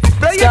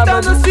 Play it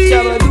on the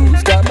scene.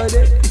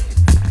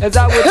 As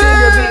I would tell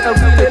you, be a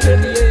real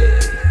thing,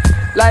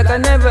 like I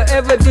never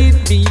ever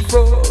did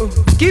before.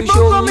 Keep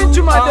on coming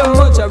to my door.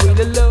 How much I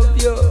really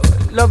love you.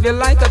 Love you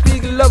like a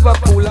pig, love a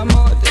pool of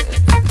mud.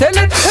 Tell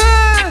it,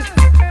 hey,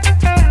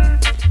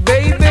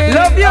 baby.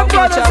 Love your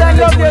brothers and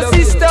love your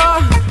sister,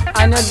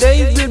 and your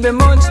days will be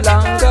much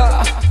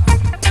longer.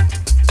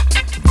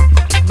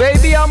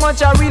 Baby, how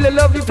much I really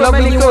love you. For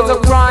many years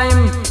of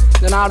crime,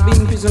 then I'll be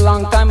in prison a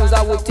long time, as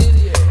I would tell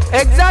you.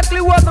 Exactly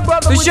what the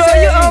brother would say. To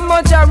show you how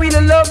much I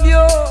really love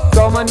you.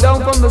 Coming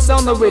down from the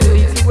sun, the way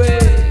leads the way.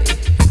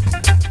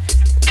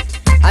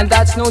 And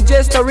that's no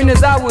gesturing,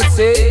 as I would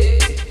say.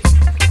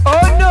 Oh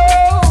no!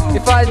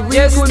 If I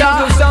really could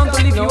do something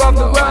to lift you off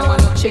the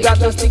ground, she got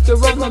to stick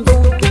around and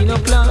don't be no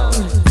clown.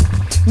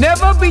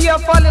 Never be a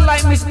falling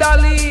like Miss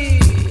Dolly.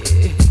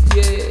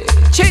 Yeah.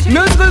 Check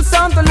musical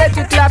sound to let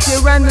you clap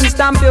your hands and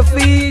stamp your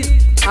feet.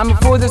 And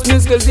before this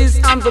musical, this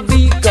I'm to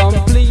be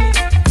complete.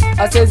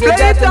 I says you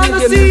got to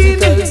make your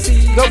musical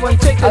see. Go and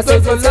check I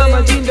says your llama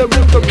in the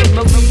room for marine.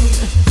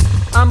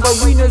 And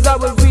Barinas, I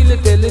will really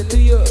tell it to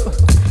you.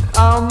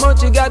 How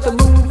much you got to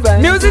move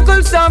and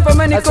musical sound from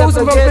any coast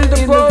from build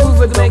the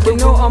proof, make you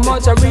know how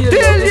much I really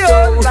love you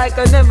so. Like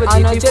I never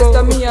did before.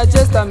 I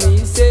just a me,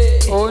 say,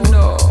 oh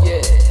no,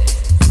 yeah.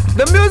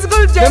 The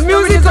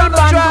musical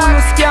band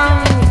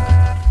scam.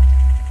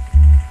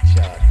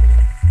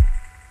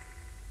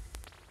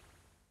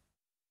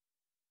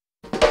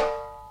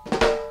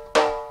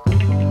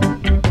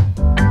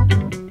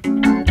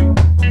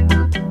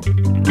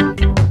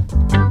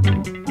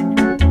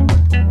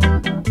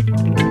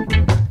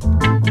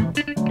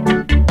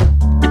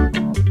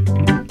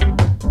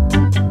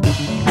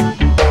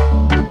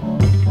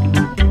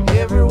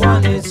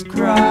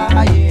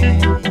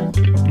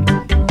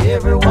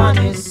 Everyone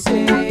is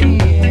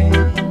saying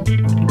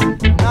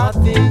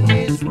nothing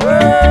is right.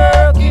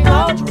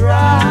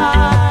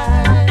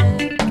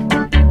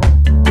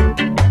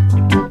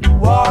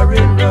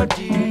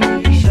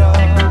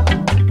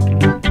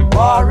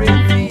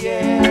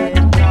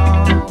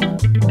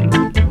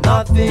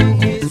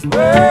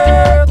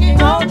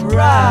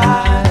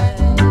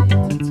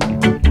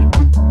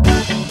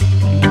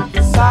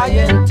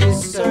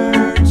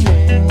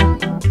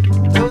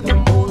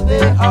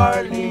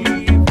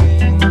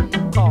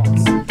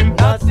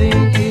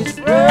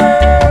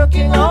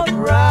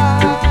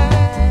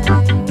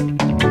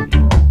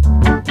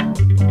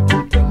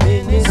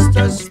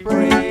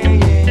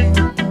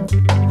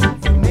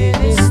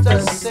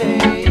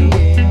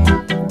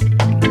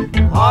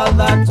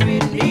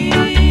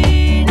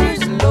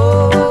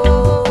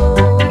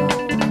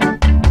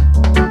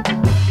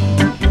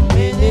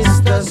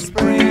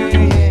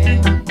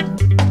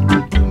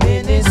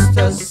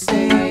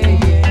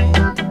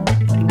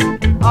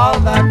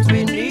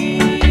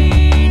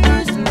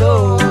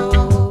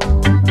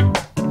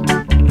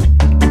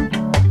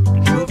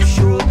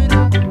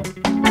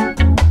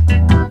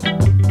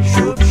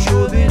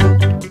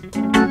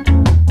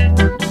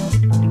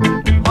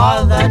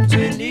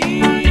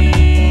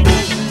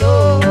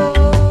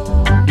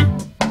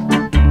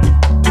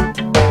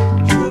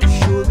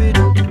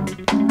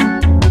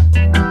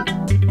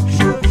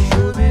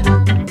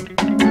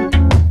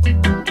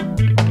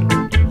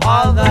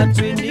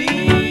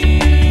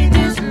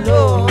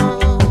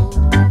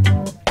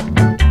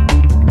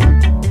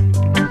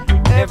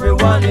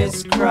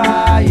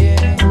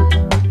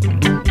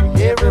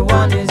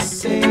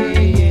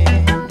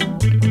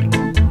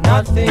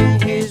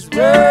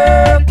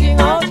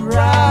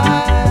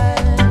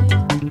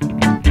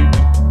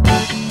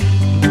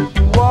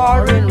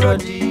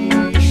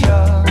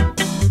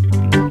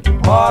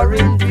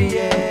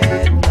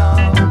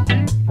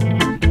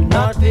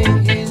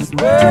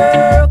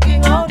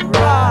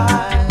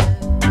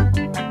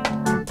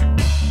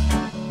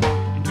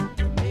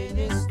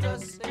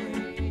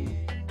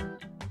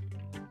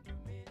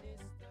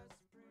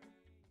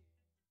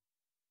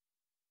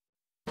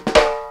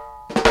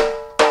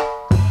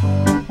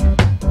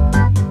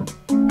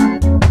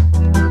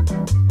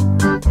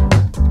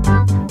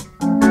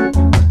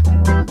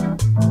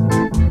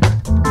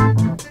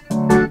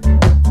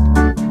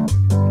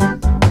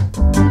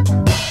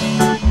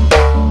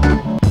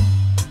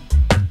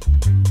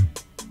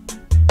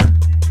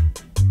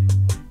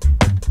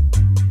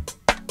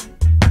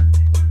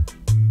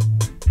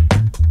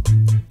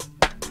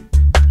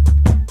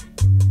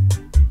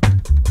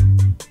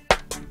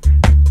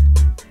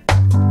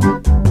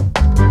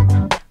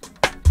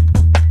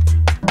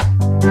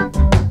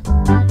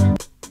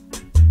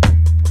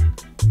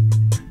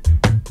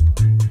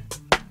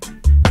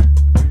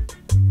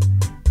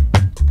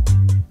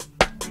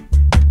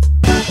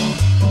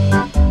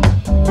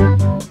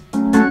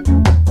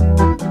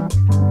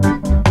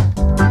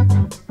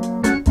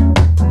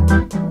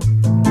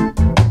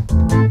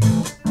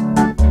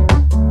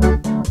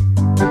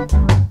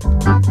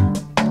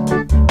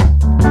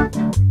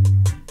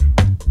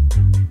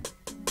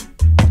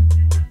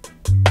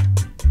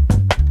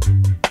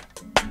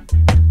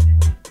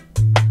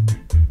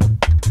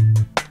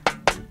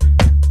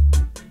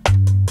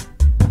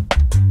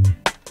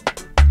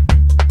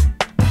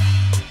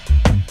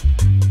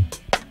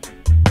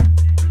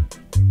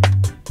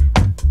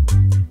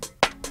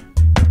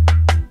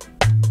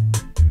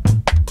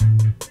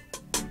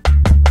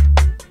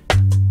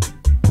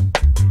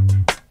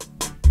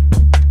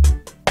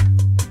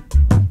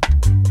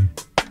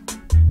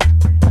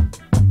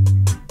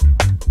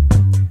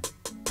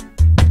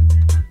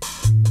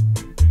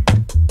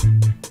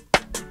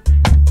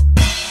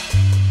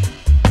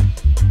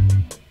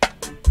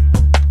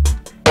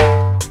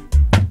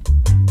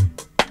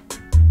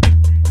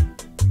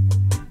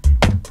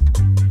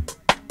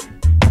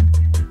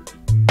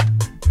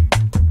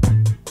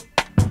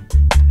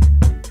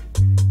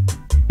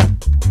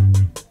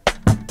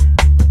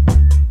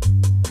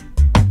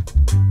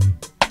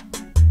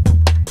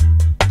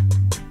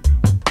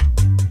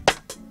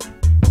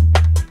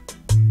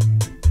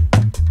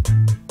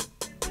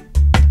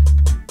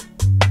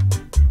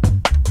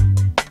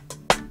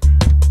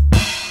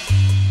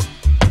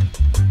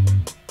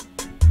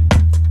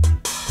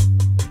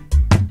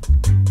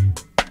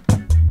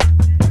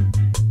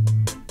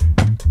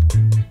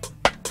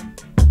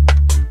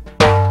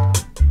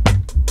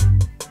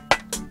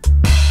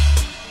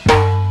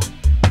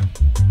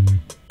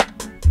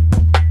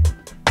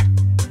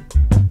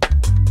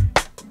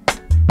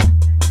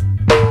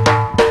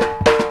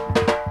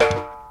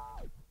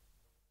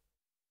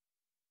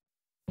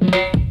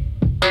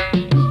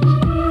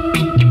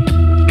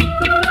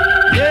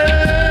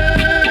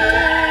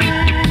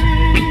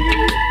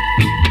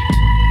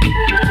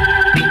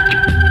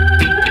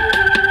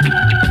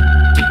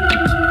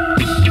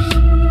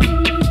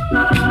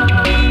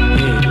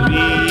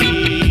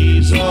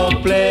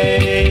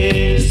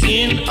 place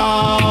in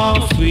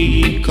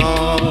Africa.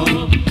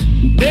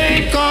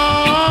 They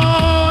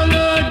call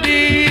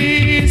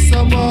Addis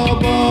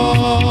Ababa,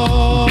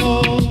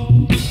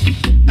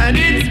 and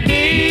it's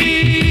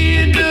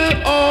been the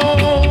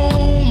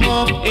home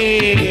of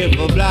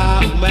every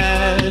black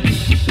man.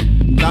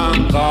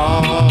 Thank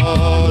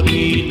God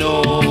we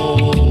know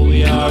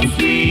we are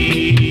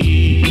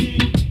free.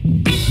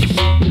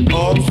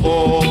 Our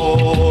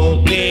foreparents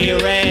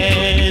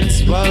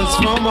was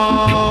from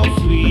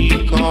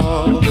Africa,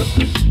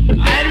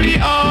 and we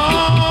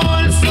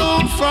also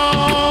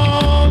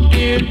from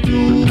here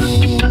too.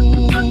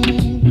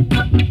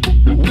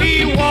 We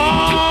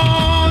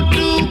want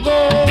to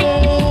go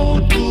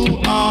to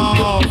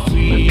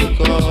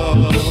Africa,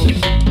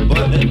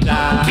 but the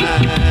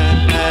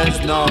time has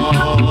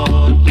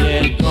not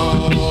yet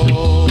come.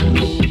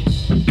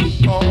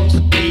 'Cause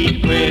we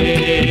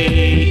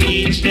pray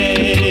each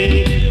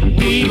day,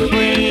 we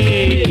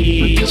pray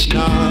each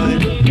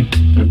night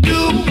to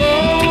go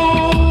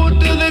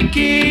to the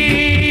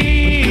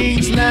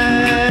King's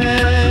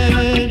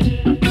land,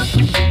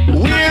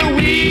 where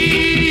we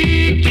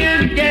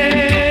can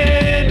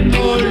get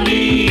our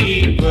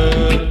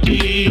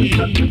liberty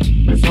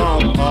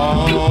from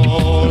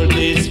all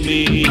this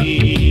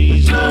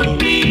misery.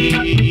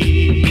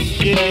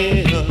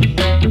 Yeah.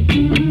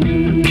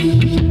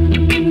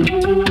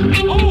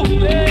 Oh,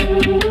 man.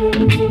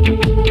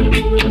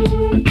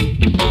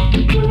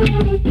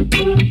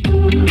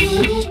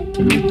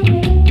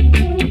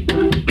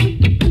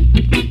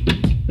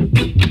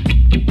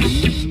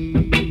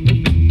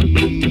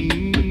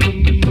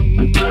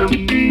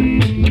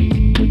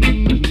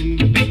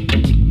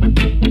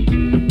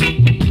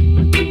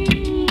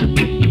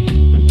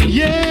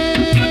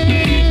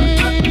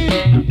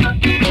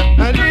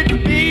 And it's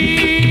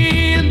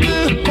been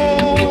the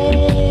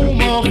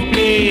home of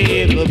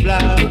every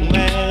black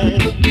man.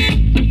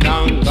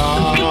 Thank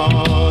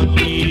God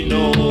we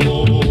know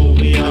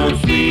we are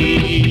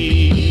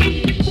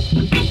free.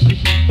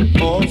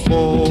 Our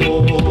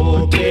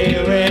foreparents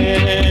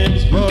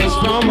was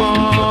from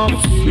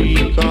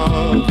Africa,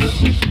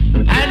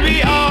 and we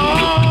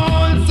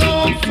also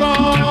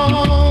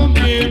from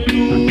here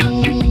too.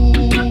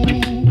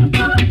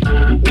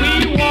 We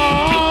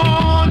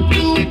want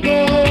to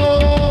go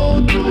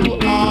to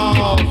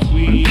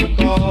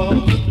Africa,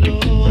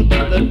 Lord,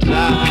 but the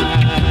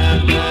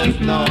time has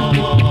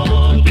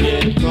not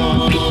yet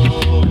come.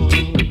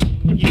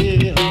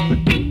 Yeah.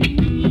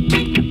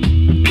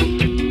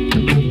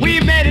 We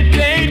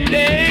meditate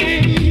day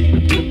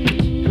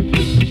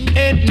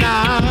at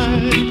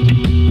night,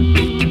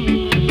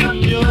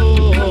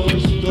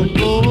 just to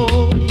go.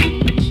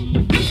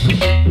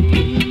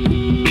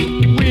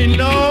 We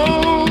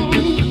know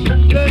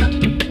that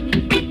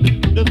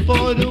the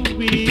further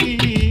we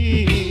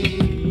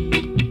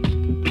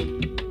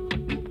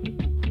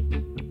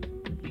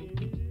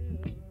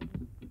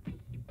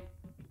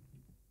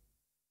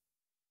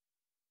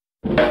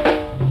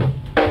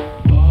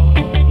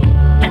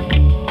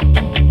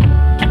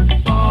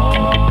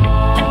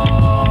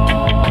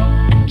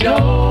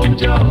Joe,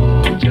 Joe,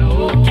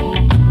 Joe,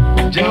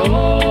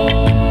 Joe.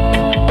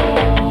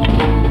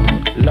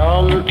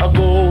 Long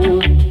ago,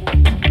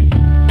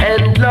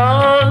 and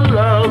long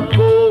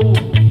ago,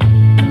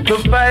 the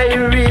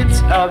pirates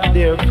have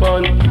their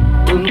fun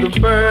in the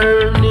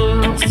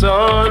burning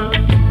sun.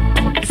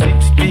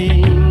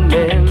 16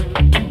 men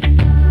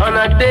on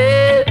a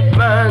dead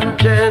man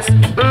chest.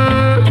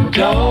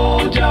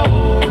 Joe,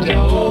 Joe,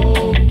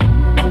 Joe,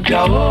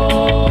 Joe.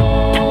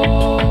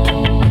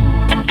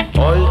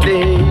 All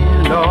day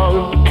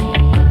long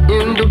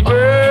in the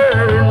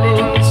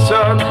burning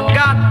sun.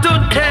 Got to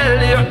tell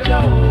you,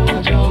 Joe,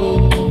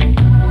 Joe,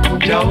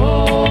 Joe.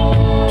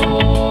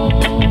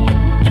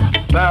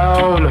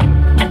 Bound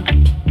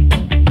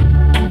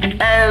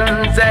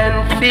hands and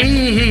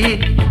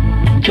feet.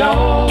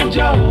 Joe,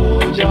 Joe,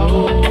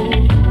 Joe,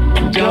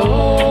 Joe.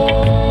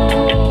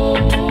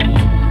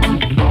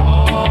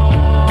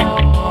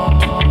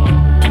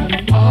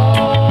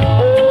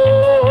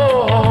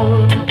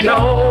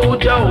 Joe,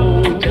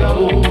 Joe,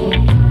 Joe,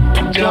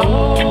 Joe.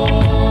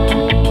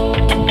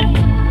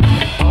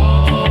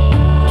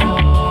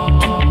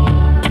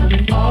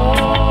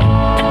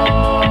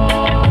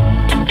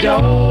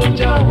 Joe,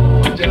 Joe,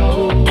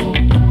 Joe,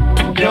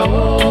 Joe.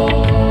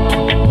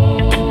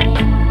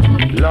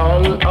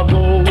 Long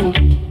ago,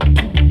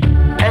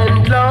 and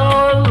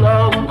long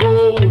ago,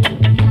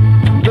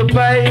 the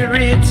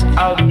pirates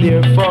have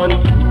their fun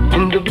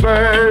in the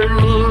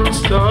burning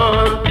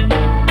sun.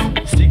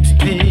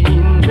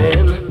 16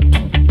 men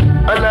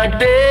on a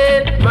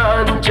dead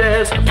man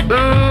chest.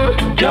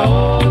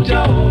 Joe,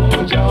 Joe,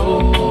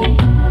 Joe,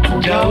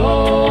 Joe.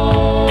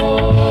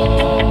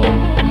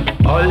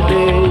 All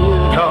day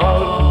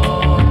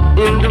long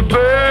in the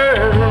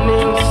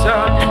burning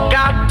sun.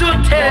 Got to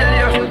tell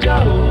you,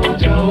 Joe,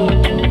 Joe,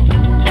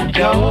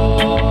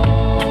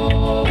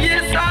 Joe.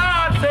 Yes, I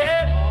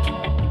said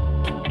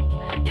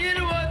it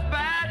was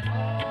bad.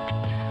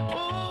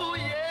 Oh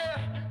yeah,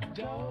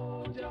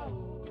 Joe, Joe,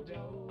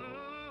 Joe.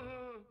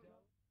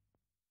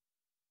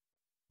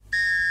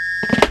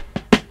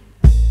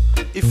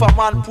 If a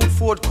man put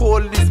forth coal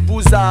in his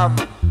bosom,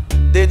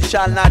 then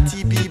shall not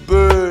he be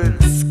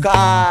burned.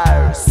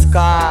 Scars,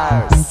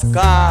 scars,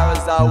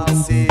 scars, I would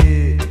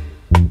say.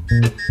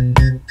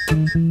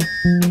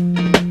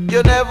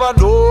 You never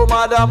know,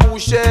 Madam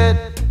Mushet.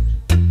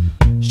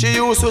 She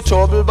used to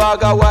trouble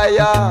bag a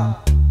wire.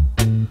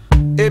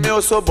 Him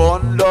used to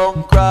burn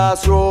down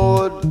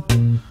crossroad.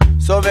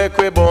 So make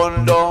we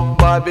burn down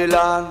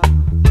Babylon.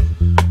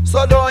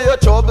 So don't you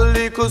trouble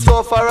little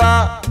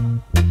sufferer.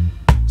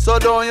 So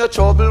don't you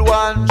trouble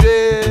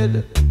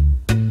 100.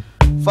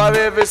 For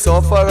every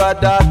sufferer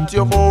that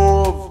you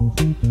move,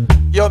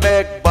 you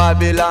make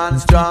Babylon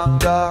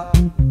stronger.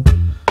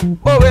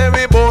 But when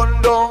we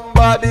burn down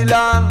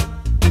Babylon,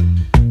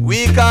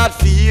 we can't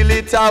feel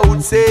it, I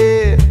would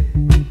say.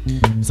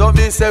 So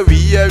me say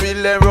we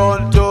will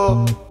run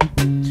to.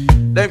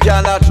 Them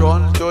cannot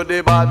run to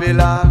the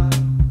Babylon.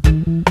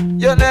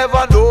 You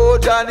never know,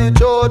 Johnny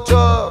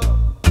Toto.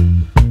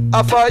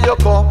 After you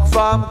come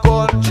from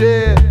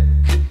country,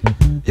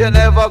 you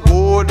never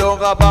go down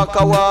a back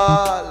a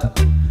wall.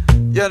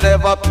 You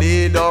never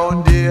play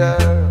down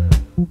there.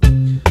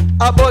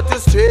 But you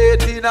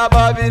straight in a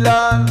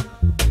Babylon.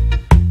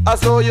 I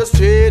saw you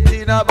straight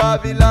in a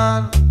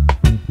Babylon.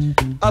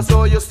 I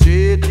saw you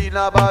straight in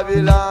a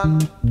Babylon.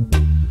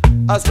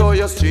 I saw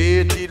you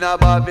straight in a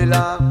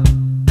Babylon.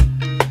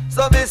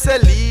 So me say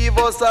leave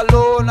us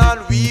alone and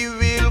we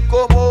will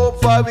come home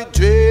for we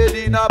trade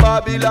in a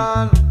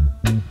Babylon.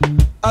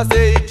 I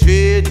say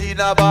trade in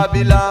a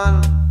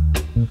Babylon.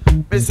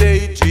 Me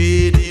say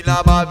trade in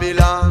a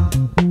Babylon.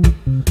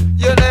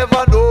 You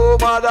never know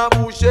Madam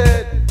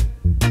Mushet.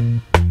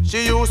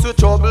 She used to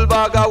trouble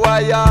bag a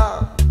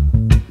wire.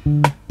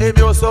 Him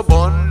used to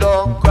burn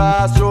down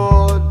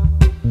crossroad.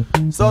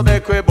 So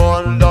make we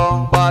burn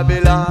down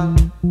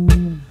Babylon.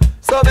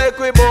 So make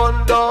we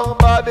burn down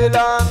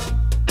Babylon.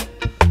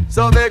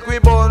 So make we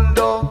burn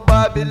down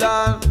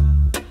Babylon.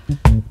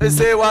 Me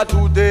say what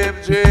do them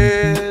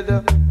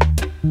dread?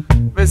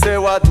 Me say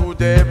what do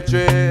them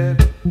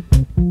dread?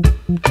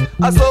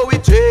 I saw we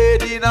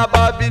trade in a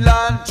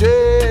Babylon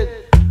trade.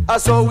 I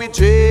saw we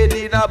trade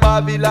in a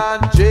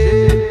Babylon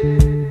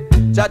trade.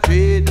 Cha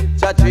trade,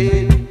 cha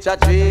trade, cha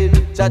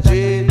trade, cha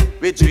trade.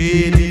 We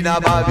trade in a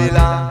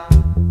Babylon.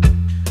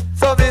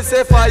 So me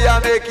say fire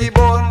make it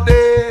burn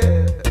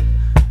there.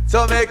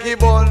 So make it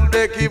burn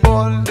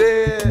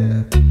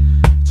there.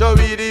 So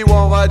we the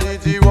one what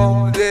did you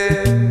want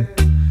there?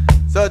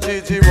 So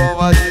did you want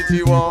what did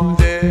you want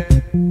there?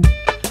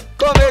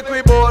 Come make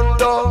we burn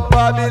down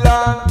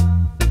Babylon.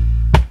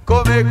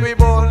 Come make we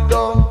burn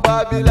down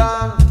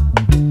Babylon.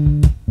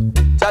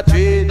 Cha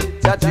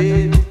trade, cha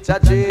trade, cha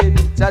trade,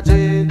 cha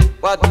trade.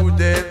 What do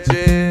them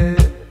trade?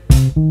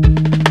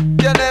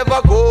 You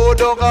never go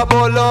down a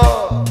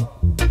bolo.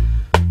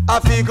 I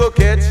fi go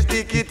catch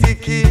tiki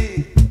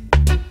tiki.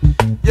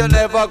 You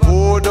never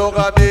go down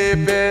a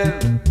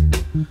maple.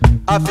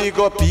 I fi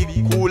go pick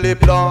cool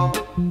blanc.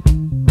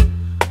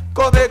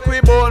 Come make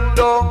we burn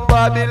down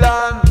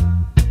Babylon.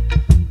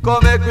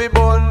 Come make we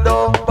burn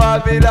down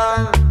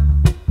Babylon.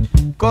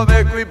 Come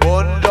make we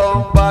burn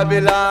down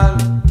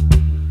Babylon.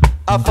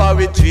 After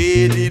we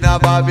trade in a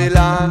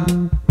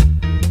Babylon.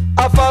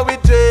 After we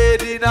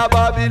trade in a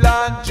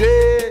Babylon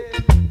trade.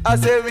 I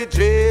say we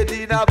trade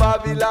in a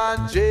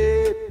Babylon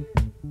trade.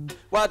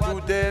 What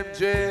do them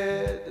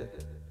trade?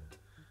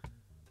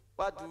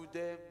 What do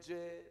them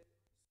trade?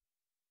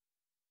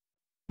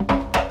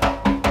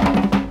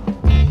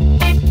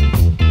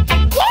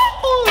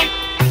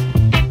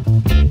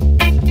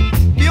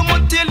 You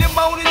might tell you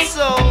about it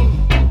so,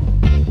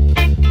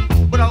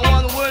 but I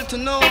want the world to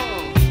know.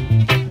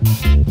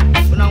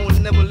 But I will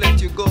never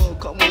let you go.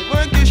 Come on,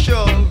 work your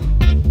show.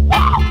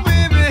 Wow,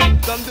 baby,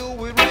 come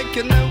do it like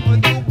you never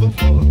do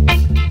before.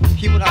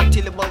 Hear what I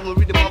tell you about, we'll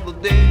read the Bible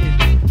day.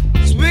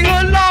 Swing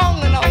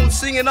along and I will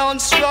sing it on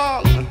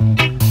strong.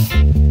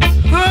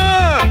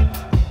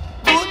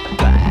 Good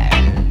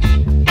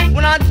times.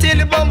 When I tell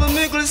you about the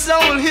miracle,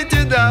 sound will hit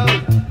you down.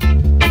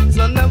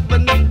 So never,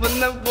 never,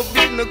 never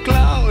be no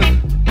clown.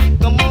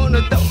 Come on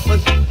and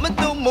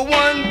do my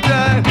one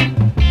time.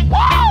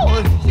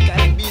 Wow, you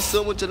gotta be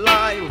so much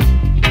alive.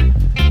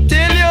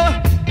 Tell you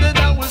that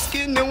I will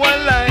skin you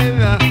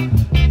alive.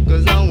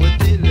 Cause I will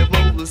tell you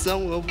about the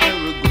song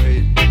very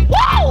great.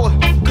 Wow,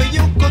 cause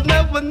you could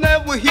never,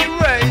 never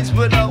erase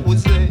what I would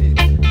say.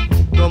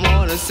 Come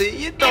on and say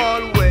it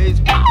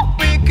always. Wow,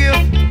 pick you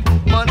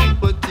money,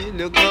 but till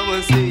you come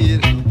and see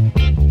it.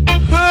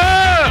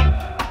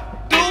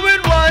 Do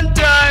it one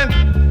time.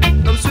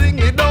 Come swing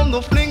it down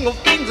the fling of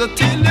things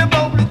until you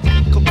about it.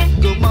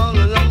 Come on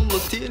and I will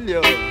tell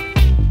you.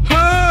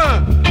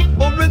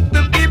 But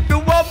rhythm keep you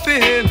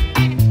whopping.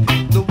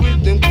 The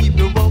rhythm keep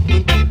you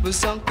whopping, keep you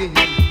sunken.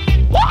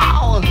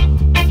 Wow,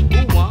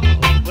 oh, wow.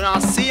 When I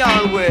see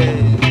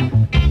always.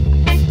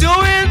 Do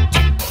it.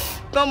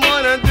 Come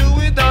on and do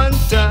it on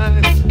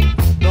time.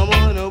 Come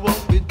on and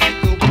walk it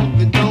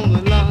down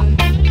the line.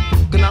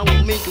 Cause I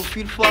will make you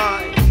feel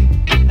fine.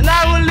 And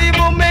I will leave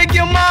or make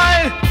you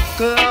mine.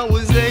 Cause I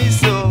will say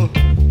so.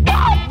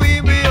 Wow,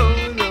 baby,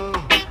 oh no.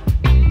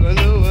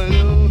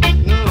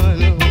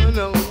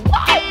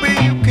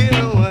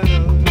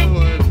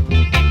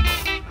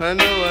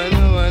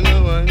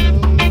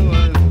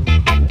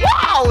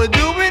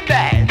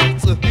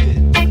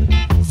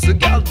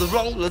 the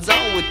rollers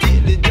on with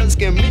it, it just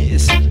can't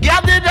miss.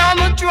 Got it on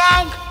the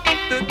trunk,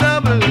 the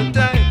double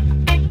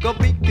time. Go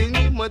pick the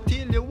new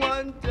material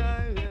one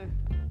time.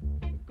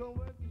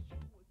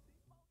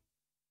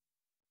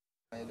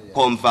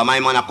 Pump for my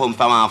man, I pump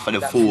for man for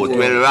the food.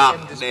 Well,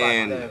 rock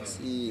then.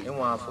 You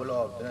want full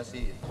up, you see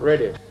it.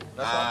 Ready.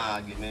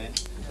 Give me.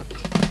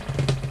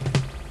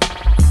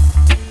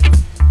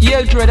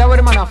 Yeah, Troy, that's what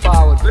the man are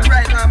forward. But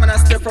right now, man, I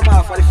step from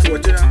off of the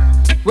foot, you know.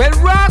 Well,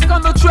 rock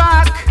on the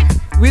track.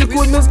 Real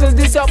cool muscles,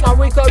 this up my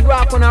record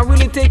rock when I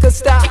really take a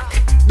stock.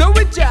 Do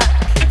it, Jack.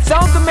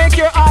 Sound to make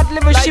your heart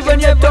live a like shiver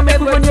in your tummy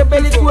when your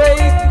belly sway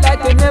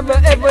like they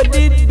never ever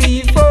did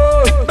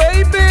before.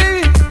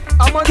 Baby,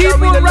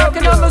 keep on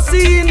rocking on the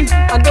scene.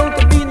 And don't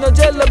be no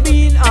jelly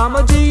bean, I'm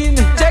a gene.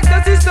 Check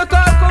the sister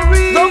called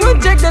Corrine. Go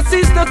and check the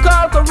sister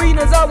called Corrine,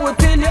 as I will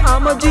tell you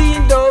I'm a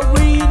Gene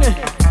Doreen.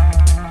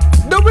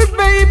 Do it,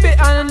 baby,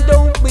 and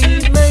don't be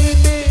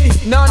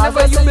maybe. No,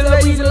 never you be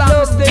like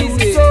love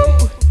Daisy.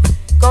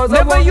 Cause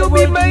never you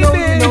be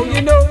maybe.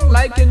 You know,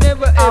 like you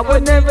never ever. I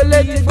would never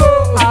let you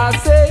go. I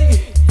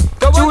say,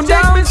 tune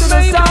down to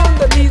the sound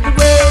that leads the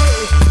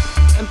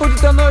way, and put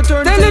it on the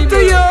turntable. Tell it to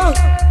you,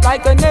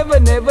 like I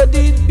never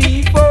did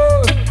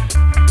before.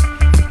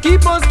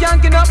 Keep on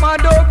skanking up my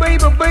door,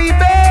 baby,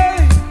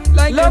 baby.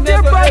 Like love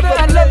your brother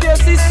and love your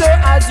sister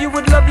as you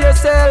would love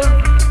yourself.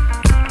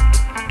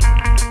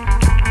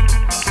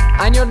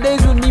 And your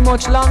days will be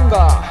much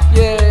longer,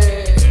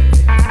 yeah.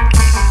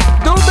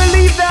 Don't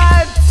believe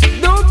that.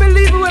 Don't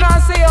believe it when I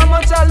say how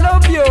much I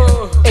love you.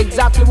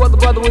 Exactly what the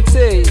brother would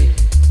say.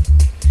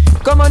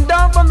 Come on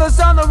down from the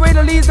sun, the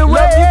radar leads the way.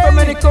 Love you from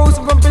any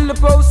coast, from pillar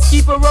post.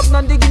 Keep her up,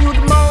 not digging you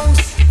the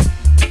most.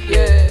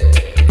 Yeah.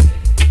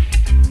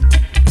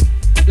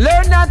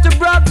 Learn not to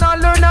brag, now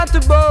learn not to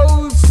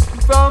boast.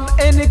 From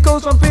any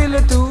coast, from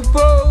pillar to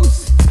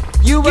post.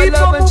 You will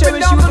love and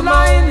cherish you the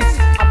lines.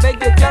 I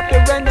beg you clap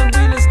your hand and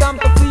really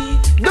stamp the feet.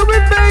 Do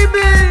it,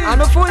 baby. And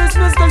before this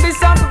musical this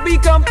song to be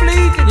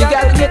complete, you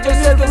gotta get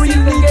yourself really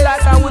neat,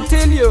 like I would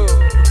tell you.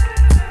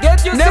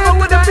 Get yourself, never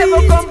would I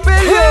ever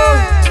compel you.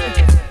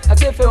 I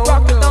say if you're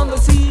rocking on the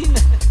scene,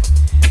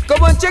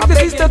 come and check the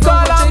sister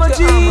call I'm a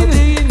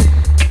Gene.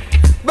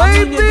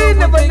 Baby,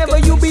 never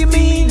you be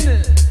mean.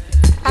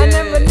 And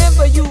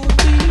never you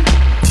be.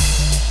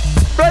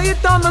 Play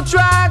it on the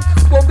track,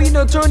 won't be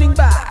no turning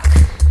back.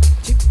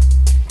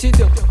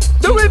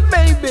 Do it,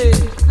 baby,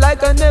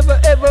 like I never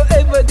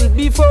ever did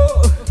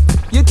before.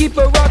 You keep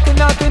a rockin',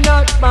 knockin'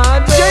 out my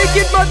door. Shake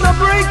it but not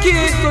break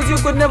it, cause you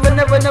could never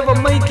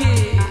make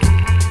it.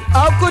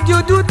 How could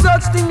you do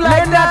such thing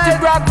like that? Learn not to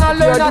brag, now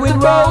learn not to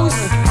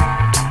boast.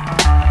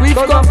 We've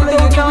come to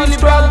you now really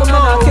brag, man, I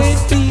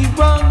can't be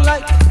wrong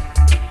like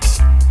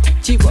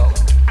Chivo.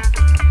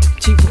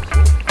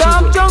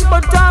 I'm drunk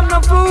but I'm no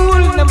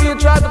fool. Never you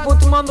try to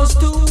put him on the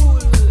stool.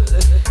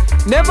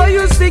 Never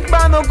you stick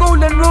by no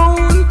golden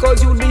rule,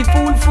 cause you'll be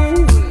fool.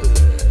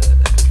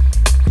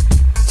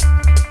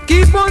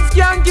 Keep on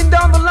skanking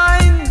down the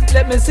line.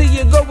 Let me see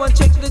you go and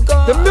check the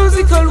gun. The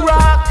musical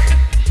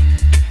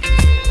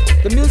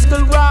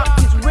rock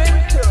is real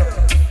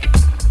tough.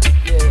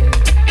 Yeah.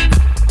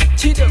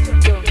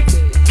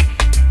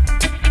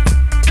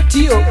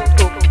 Tio.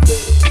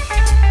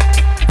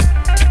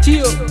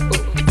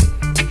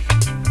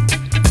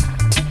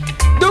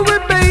 Do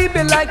it,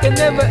 baby, like I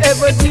never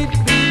ever did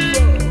before.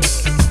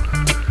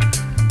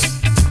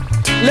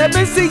 Let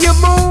me see you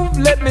move,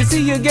 let me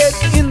see you get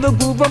in the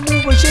groove.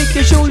 Move and shake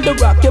your shoulder,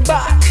 rock your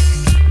back.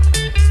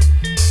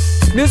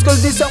 Musical,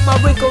 this up my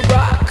record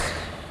rock.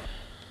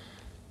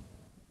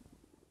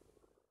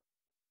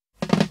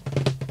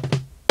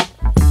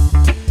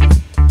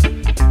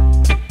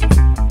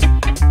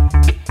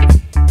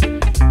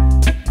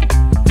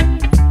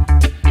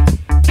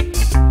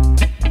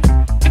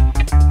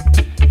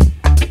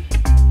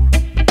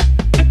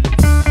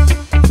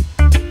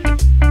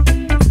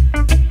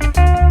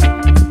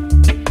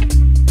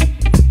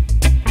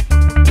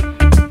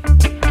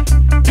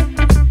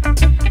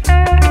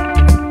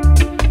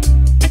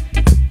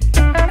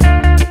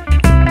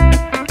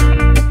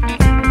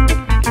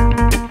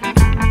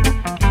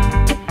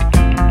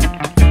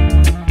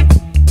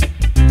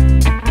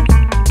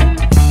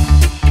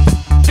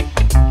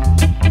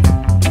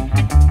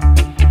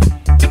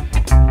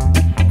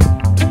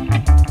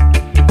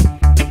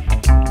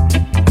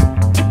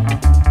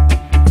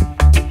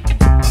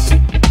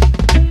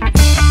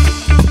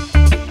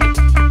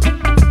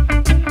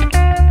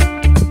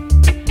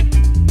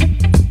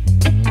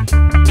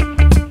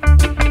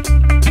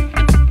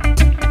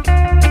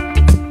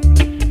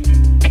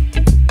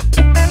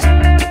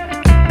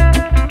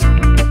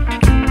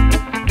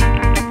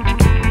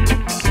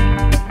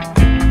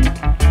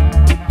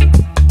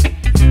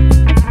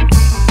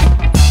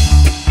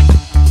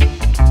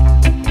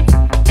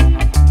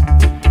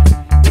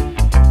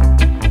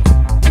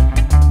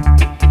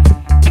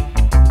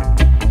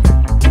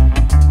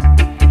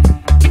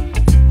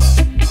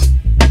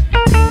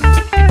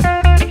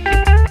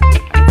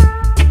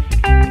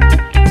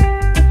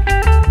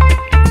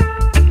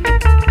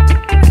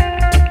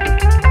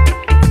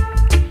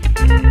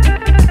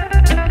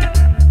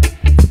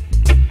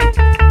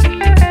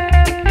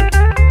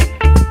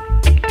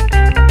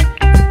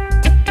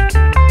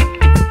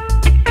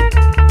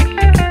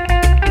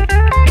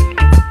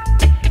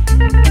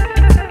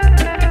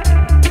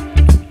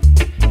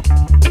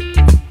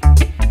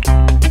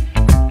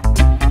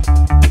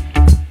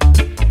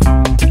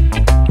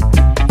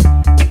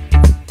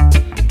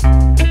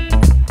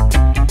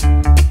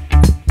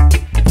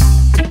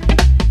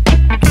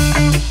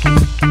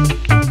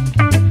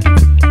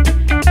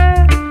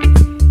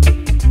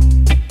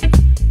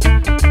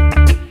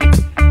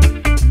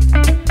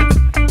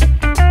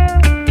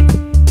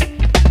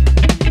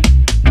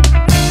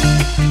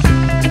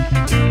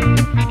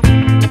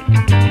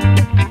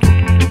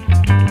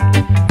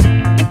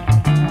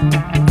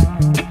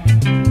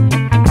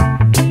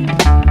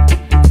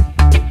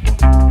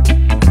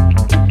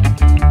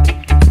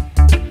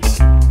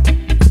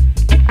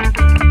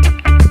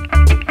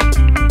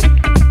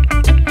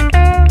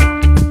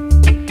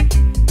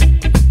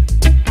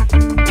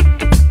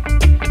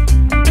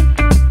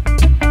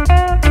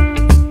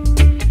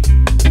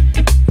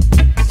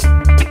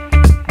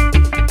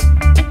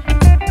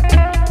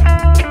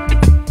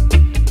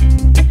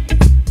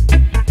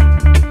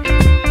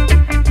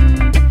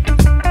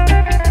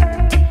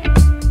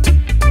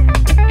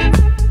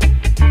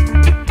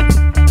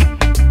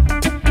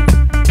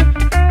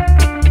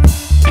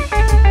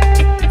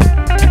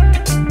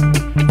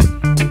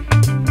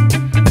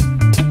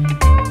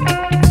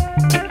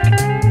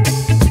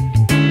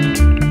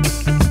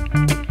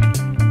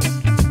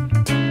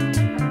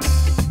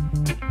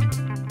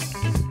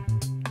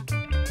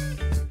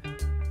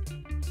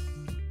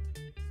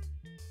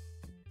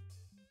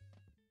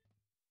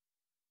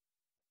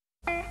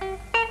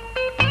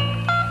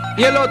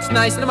 Your lot's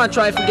nice, no man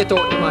try to get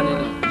out the man, you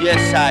know.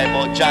 Yes, I,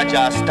 but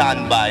Jaja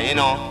stand by, you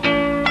know.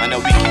 And the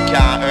wicked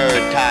can't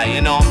hurt I,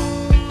 you know.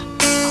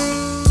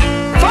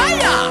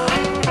 Fire!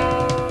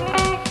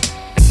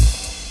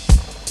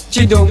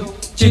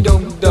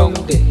 Chidum dong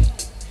day.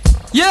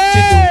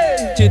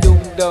 Yeah!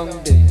 Chidum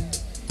dong day.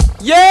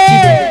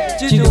 Yeah!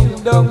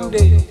 Chidum dong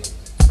day.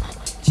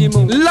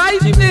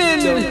 Lightning!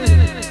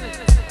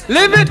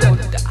 Live it up!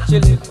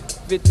 Live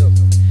it up!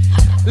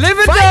 Live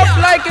it up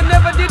like you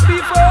never did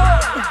before!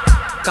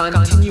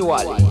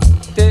 Continually.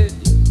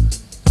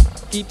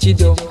 Keep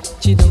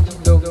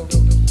chidum dong.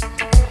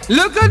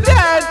 Look at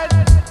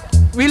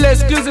that! Real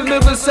exclusive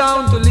level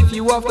sound to lift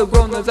you off the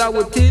ground, as I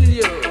would tell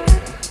you.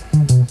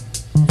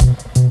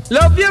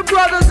 Love your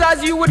brothers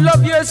as you would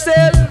love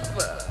yourself.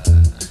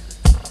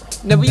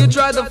 Never you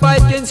try to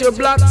fight against your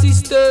black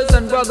sisters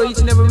and brother each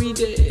and every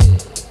day.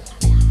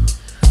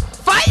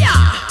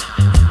 Fire!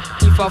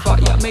 If a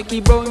fire make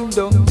it burn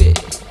down day.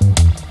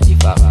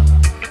 If a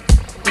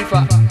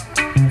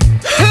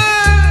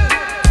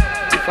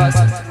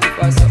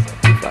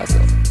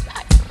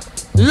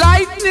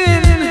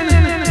lightning,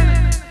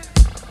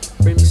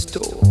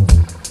 brimstone,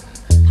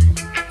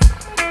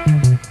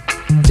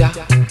 a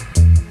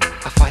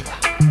fire,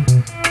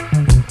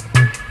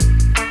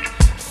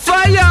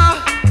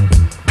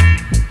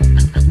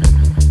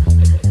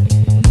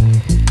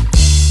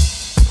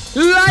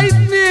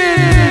 lightning,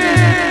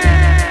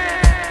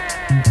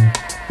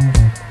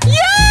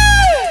 yeah,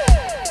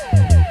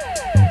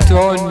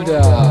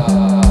 thunder.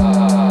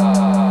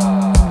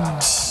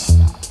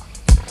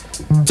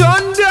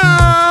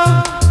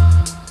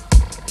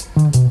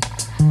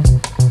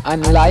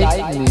 And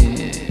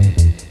lightning.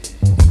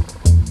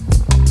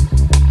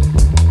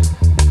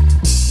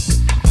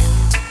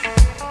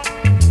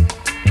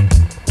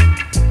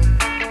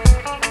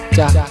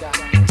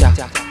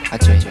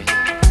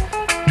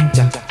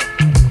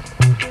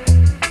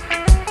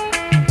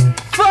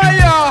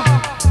 Fire!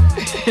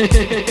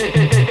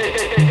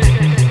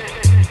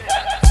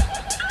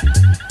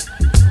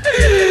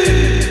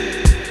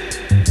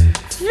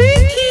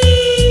 Vicky!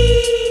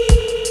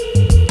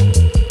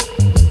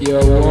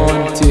 You're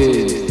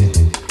wanted.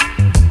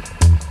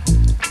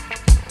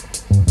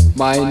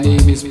 My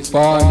name is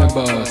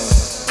Barnabas.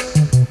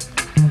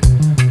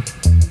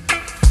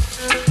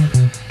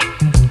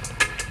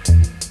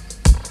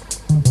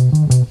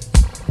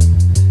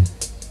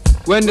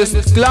 When the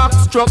clock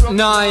struck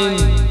 9,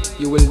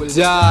 you will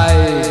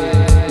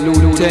die,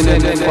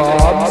 Lieutenant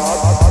Forbes.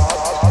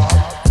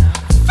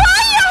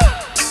 Fire!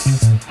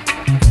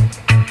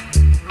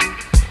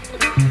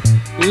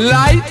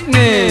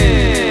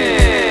 Lightning!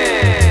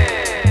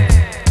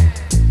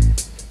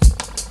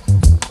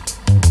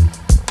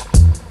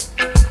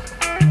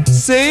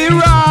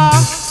 Sarah,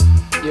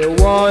 you're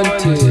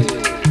wanted.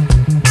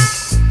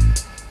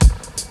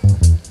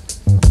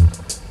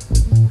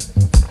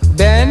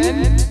 Ben,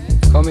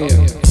 come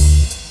here.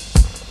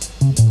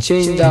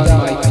 Chain down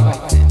my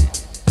captain.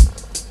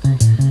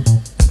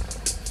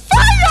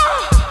 Fire!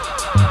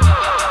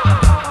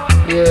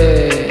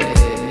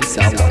 Yeah, Miss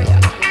Hawaii.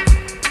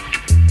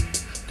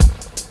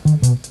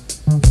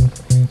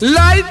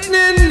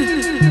 Lightning!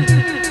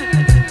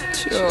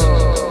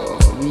 Sure,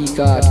 we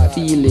got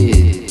feel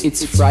it.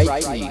 It's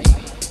frightening.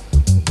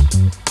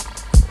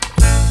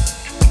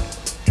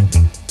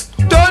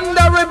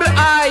 Thunderable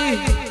eye,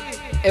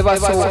 ever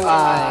so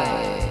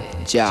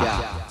high,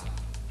 Jah.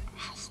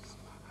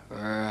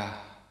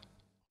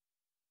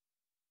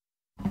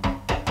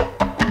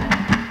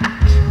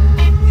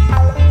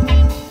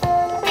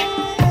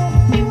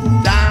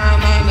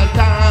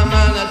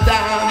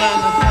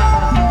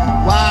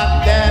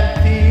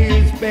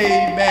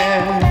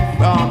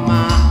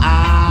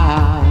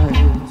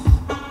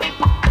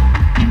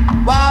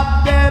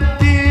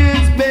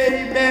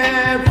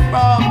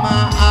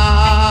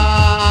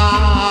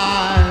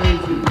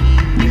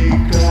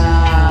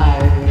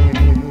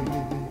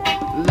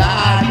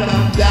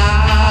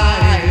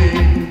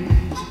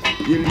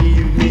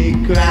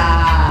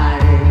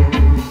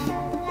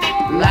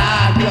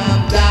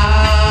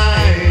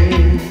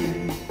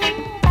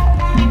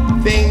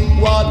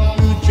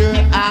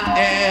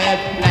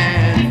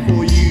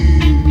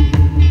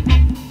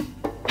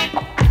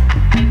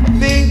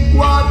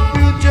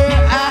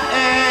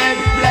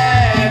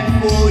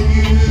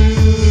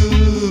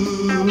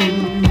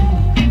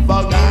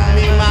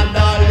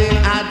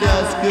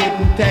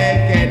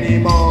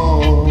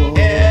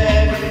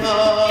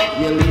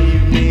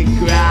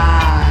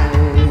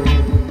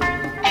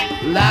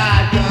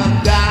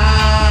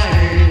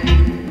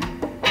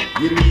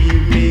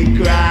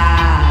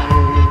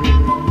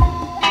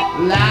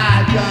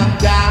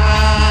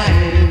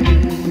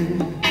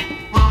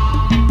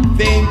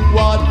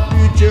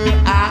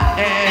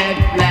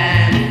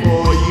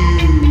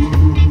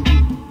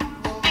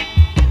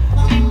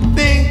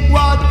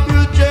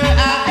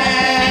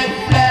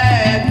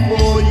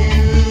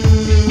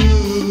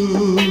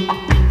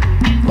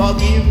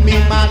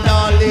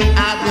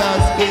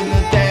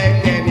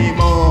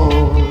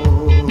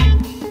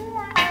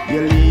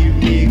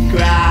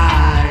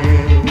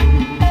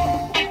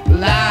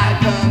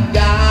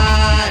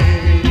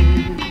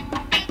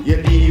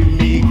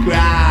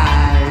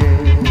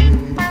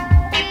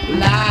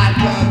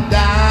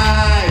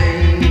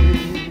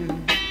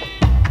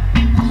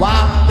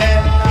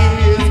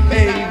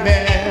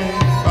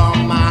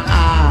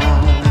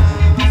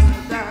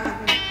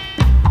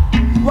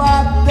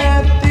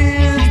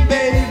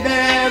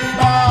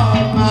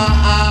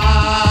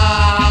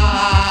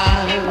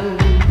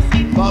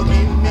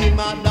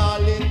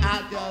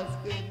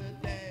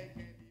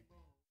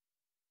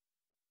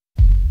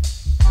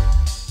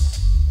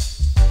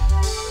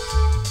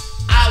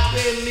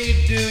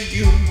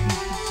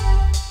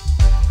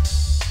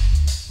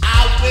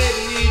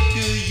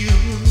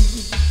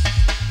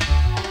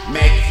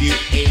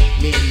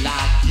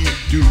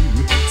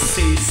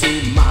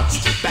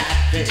 much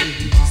bad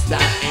things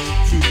that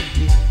ain't true.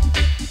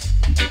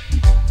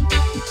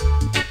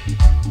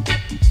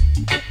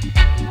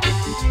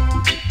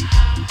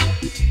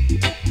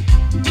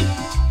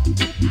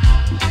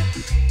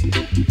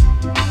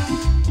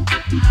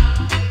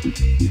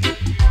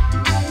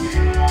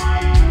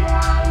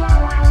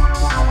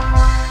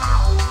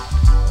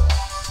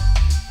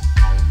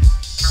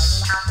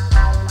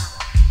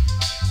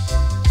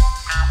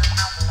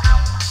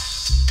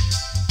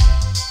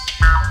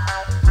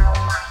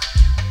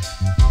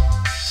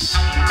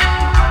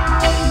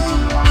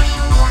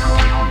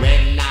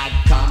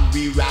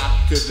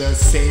 The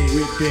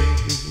same thing.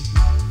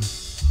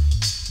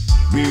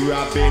 We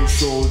rubbing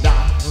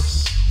shoulder,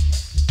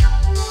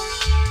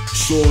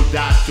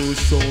 shoulder to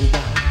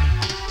shoulder.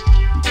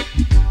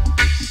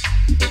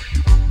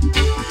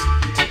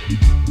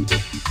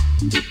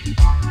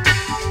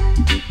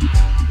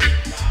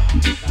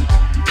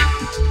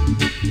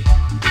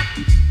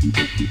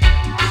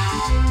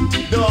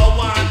 Don't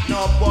want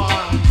no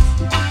boys,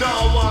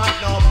 don't want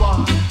no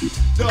boys,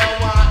 don't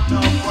want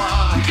no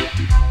boy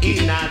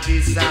in a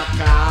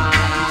disaka.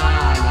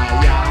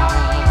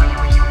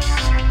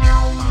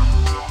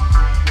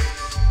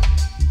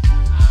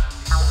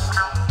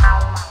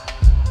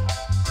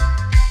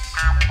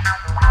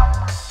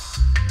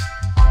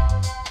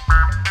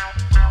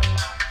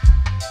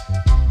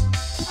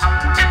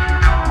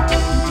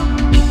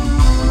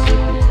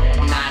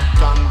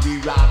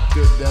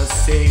 The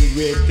same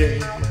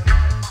rhythm,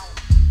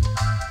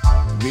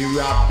 we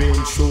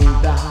rapping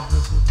shoulder,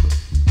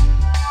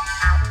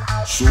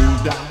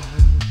 shoulder.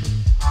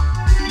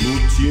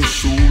 Put your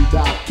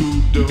shoulder to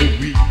the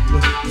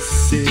wheel,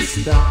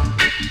 sister.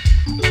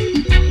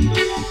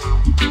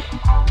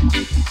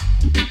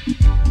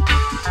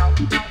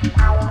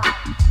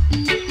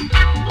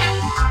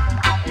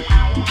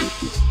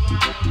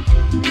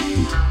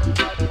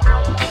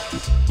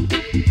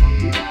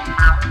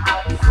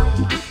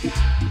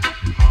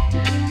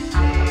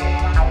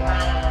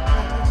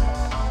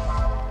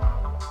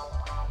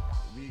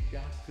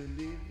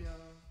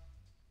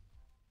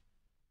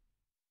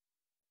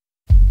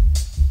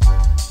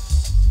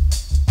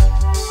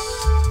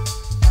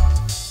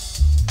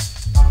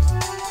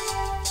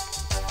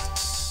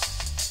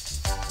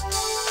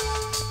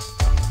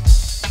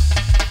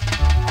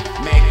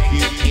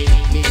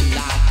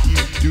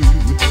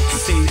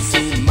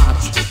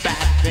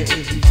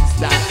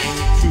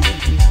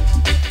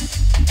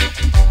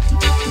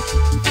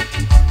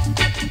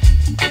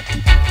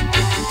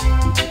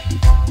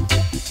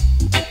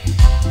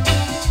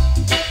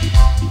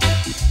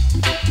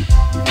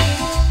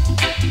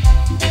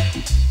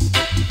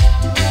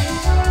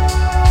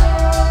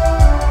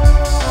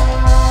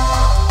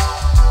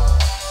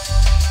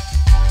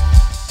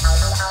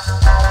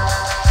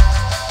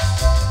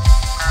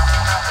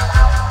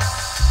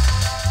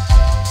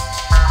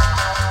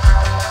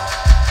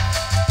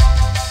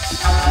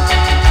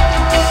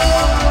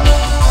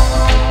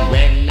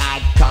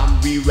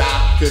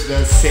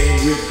 The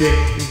same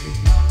rhythm,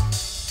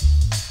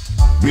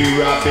 we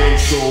rubbing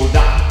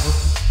shoulder.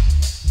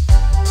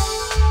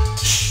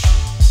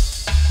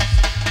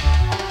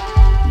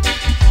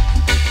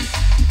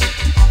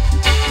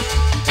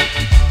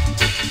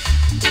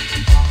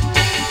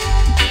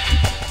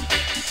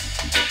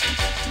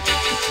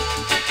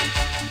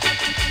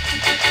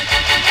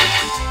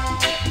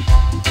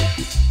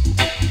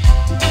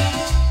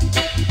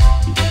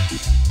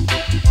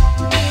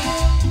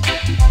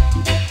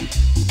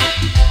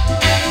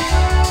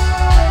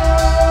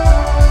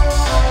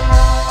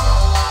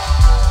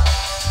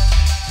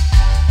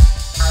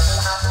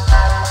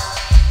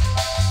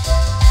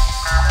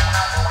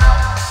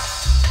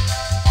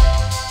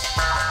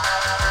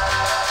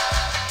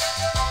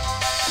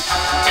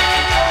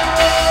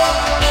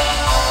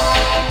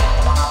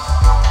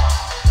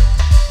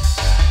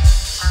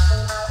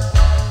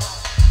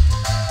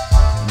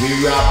 We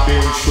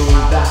rapping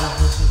shoulder,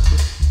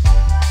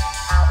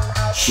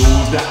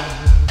 shoulder.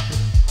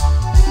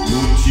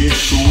 Put your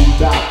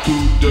shoulder to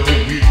the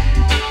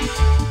wheel.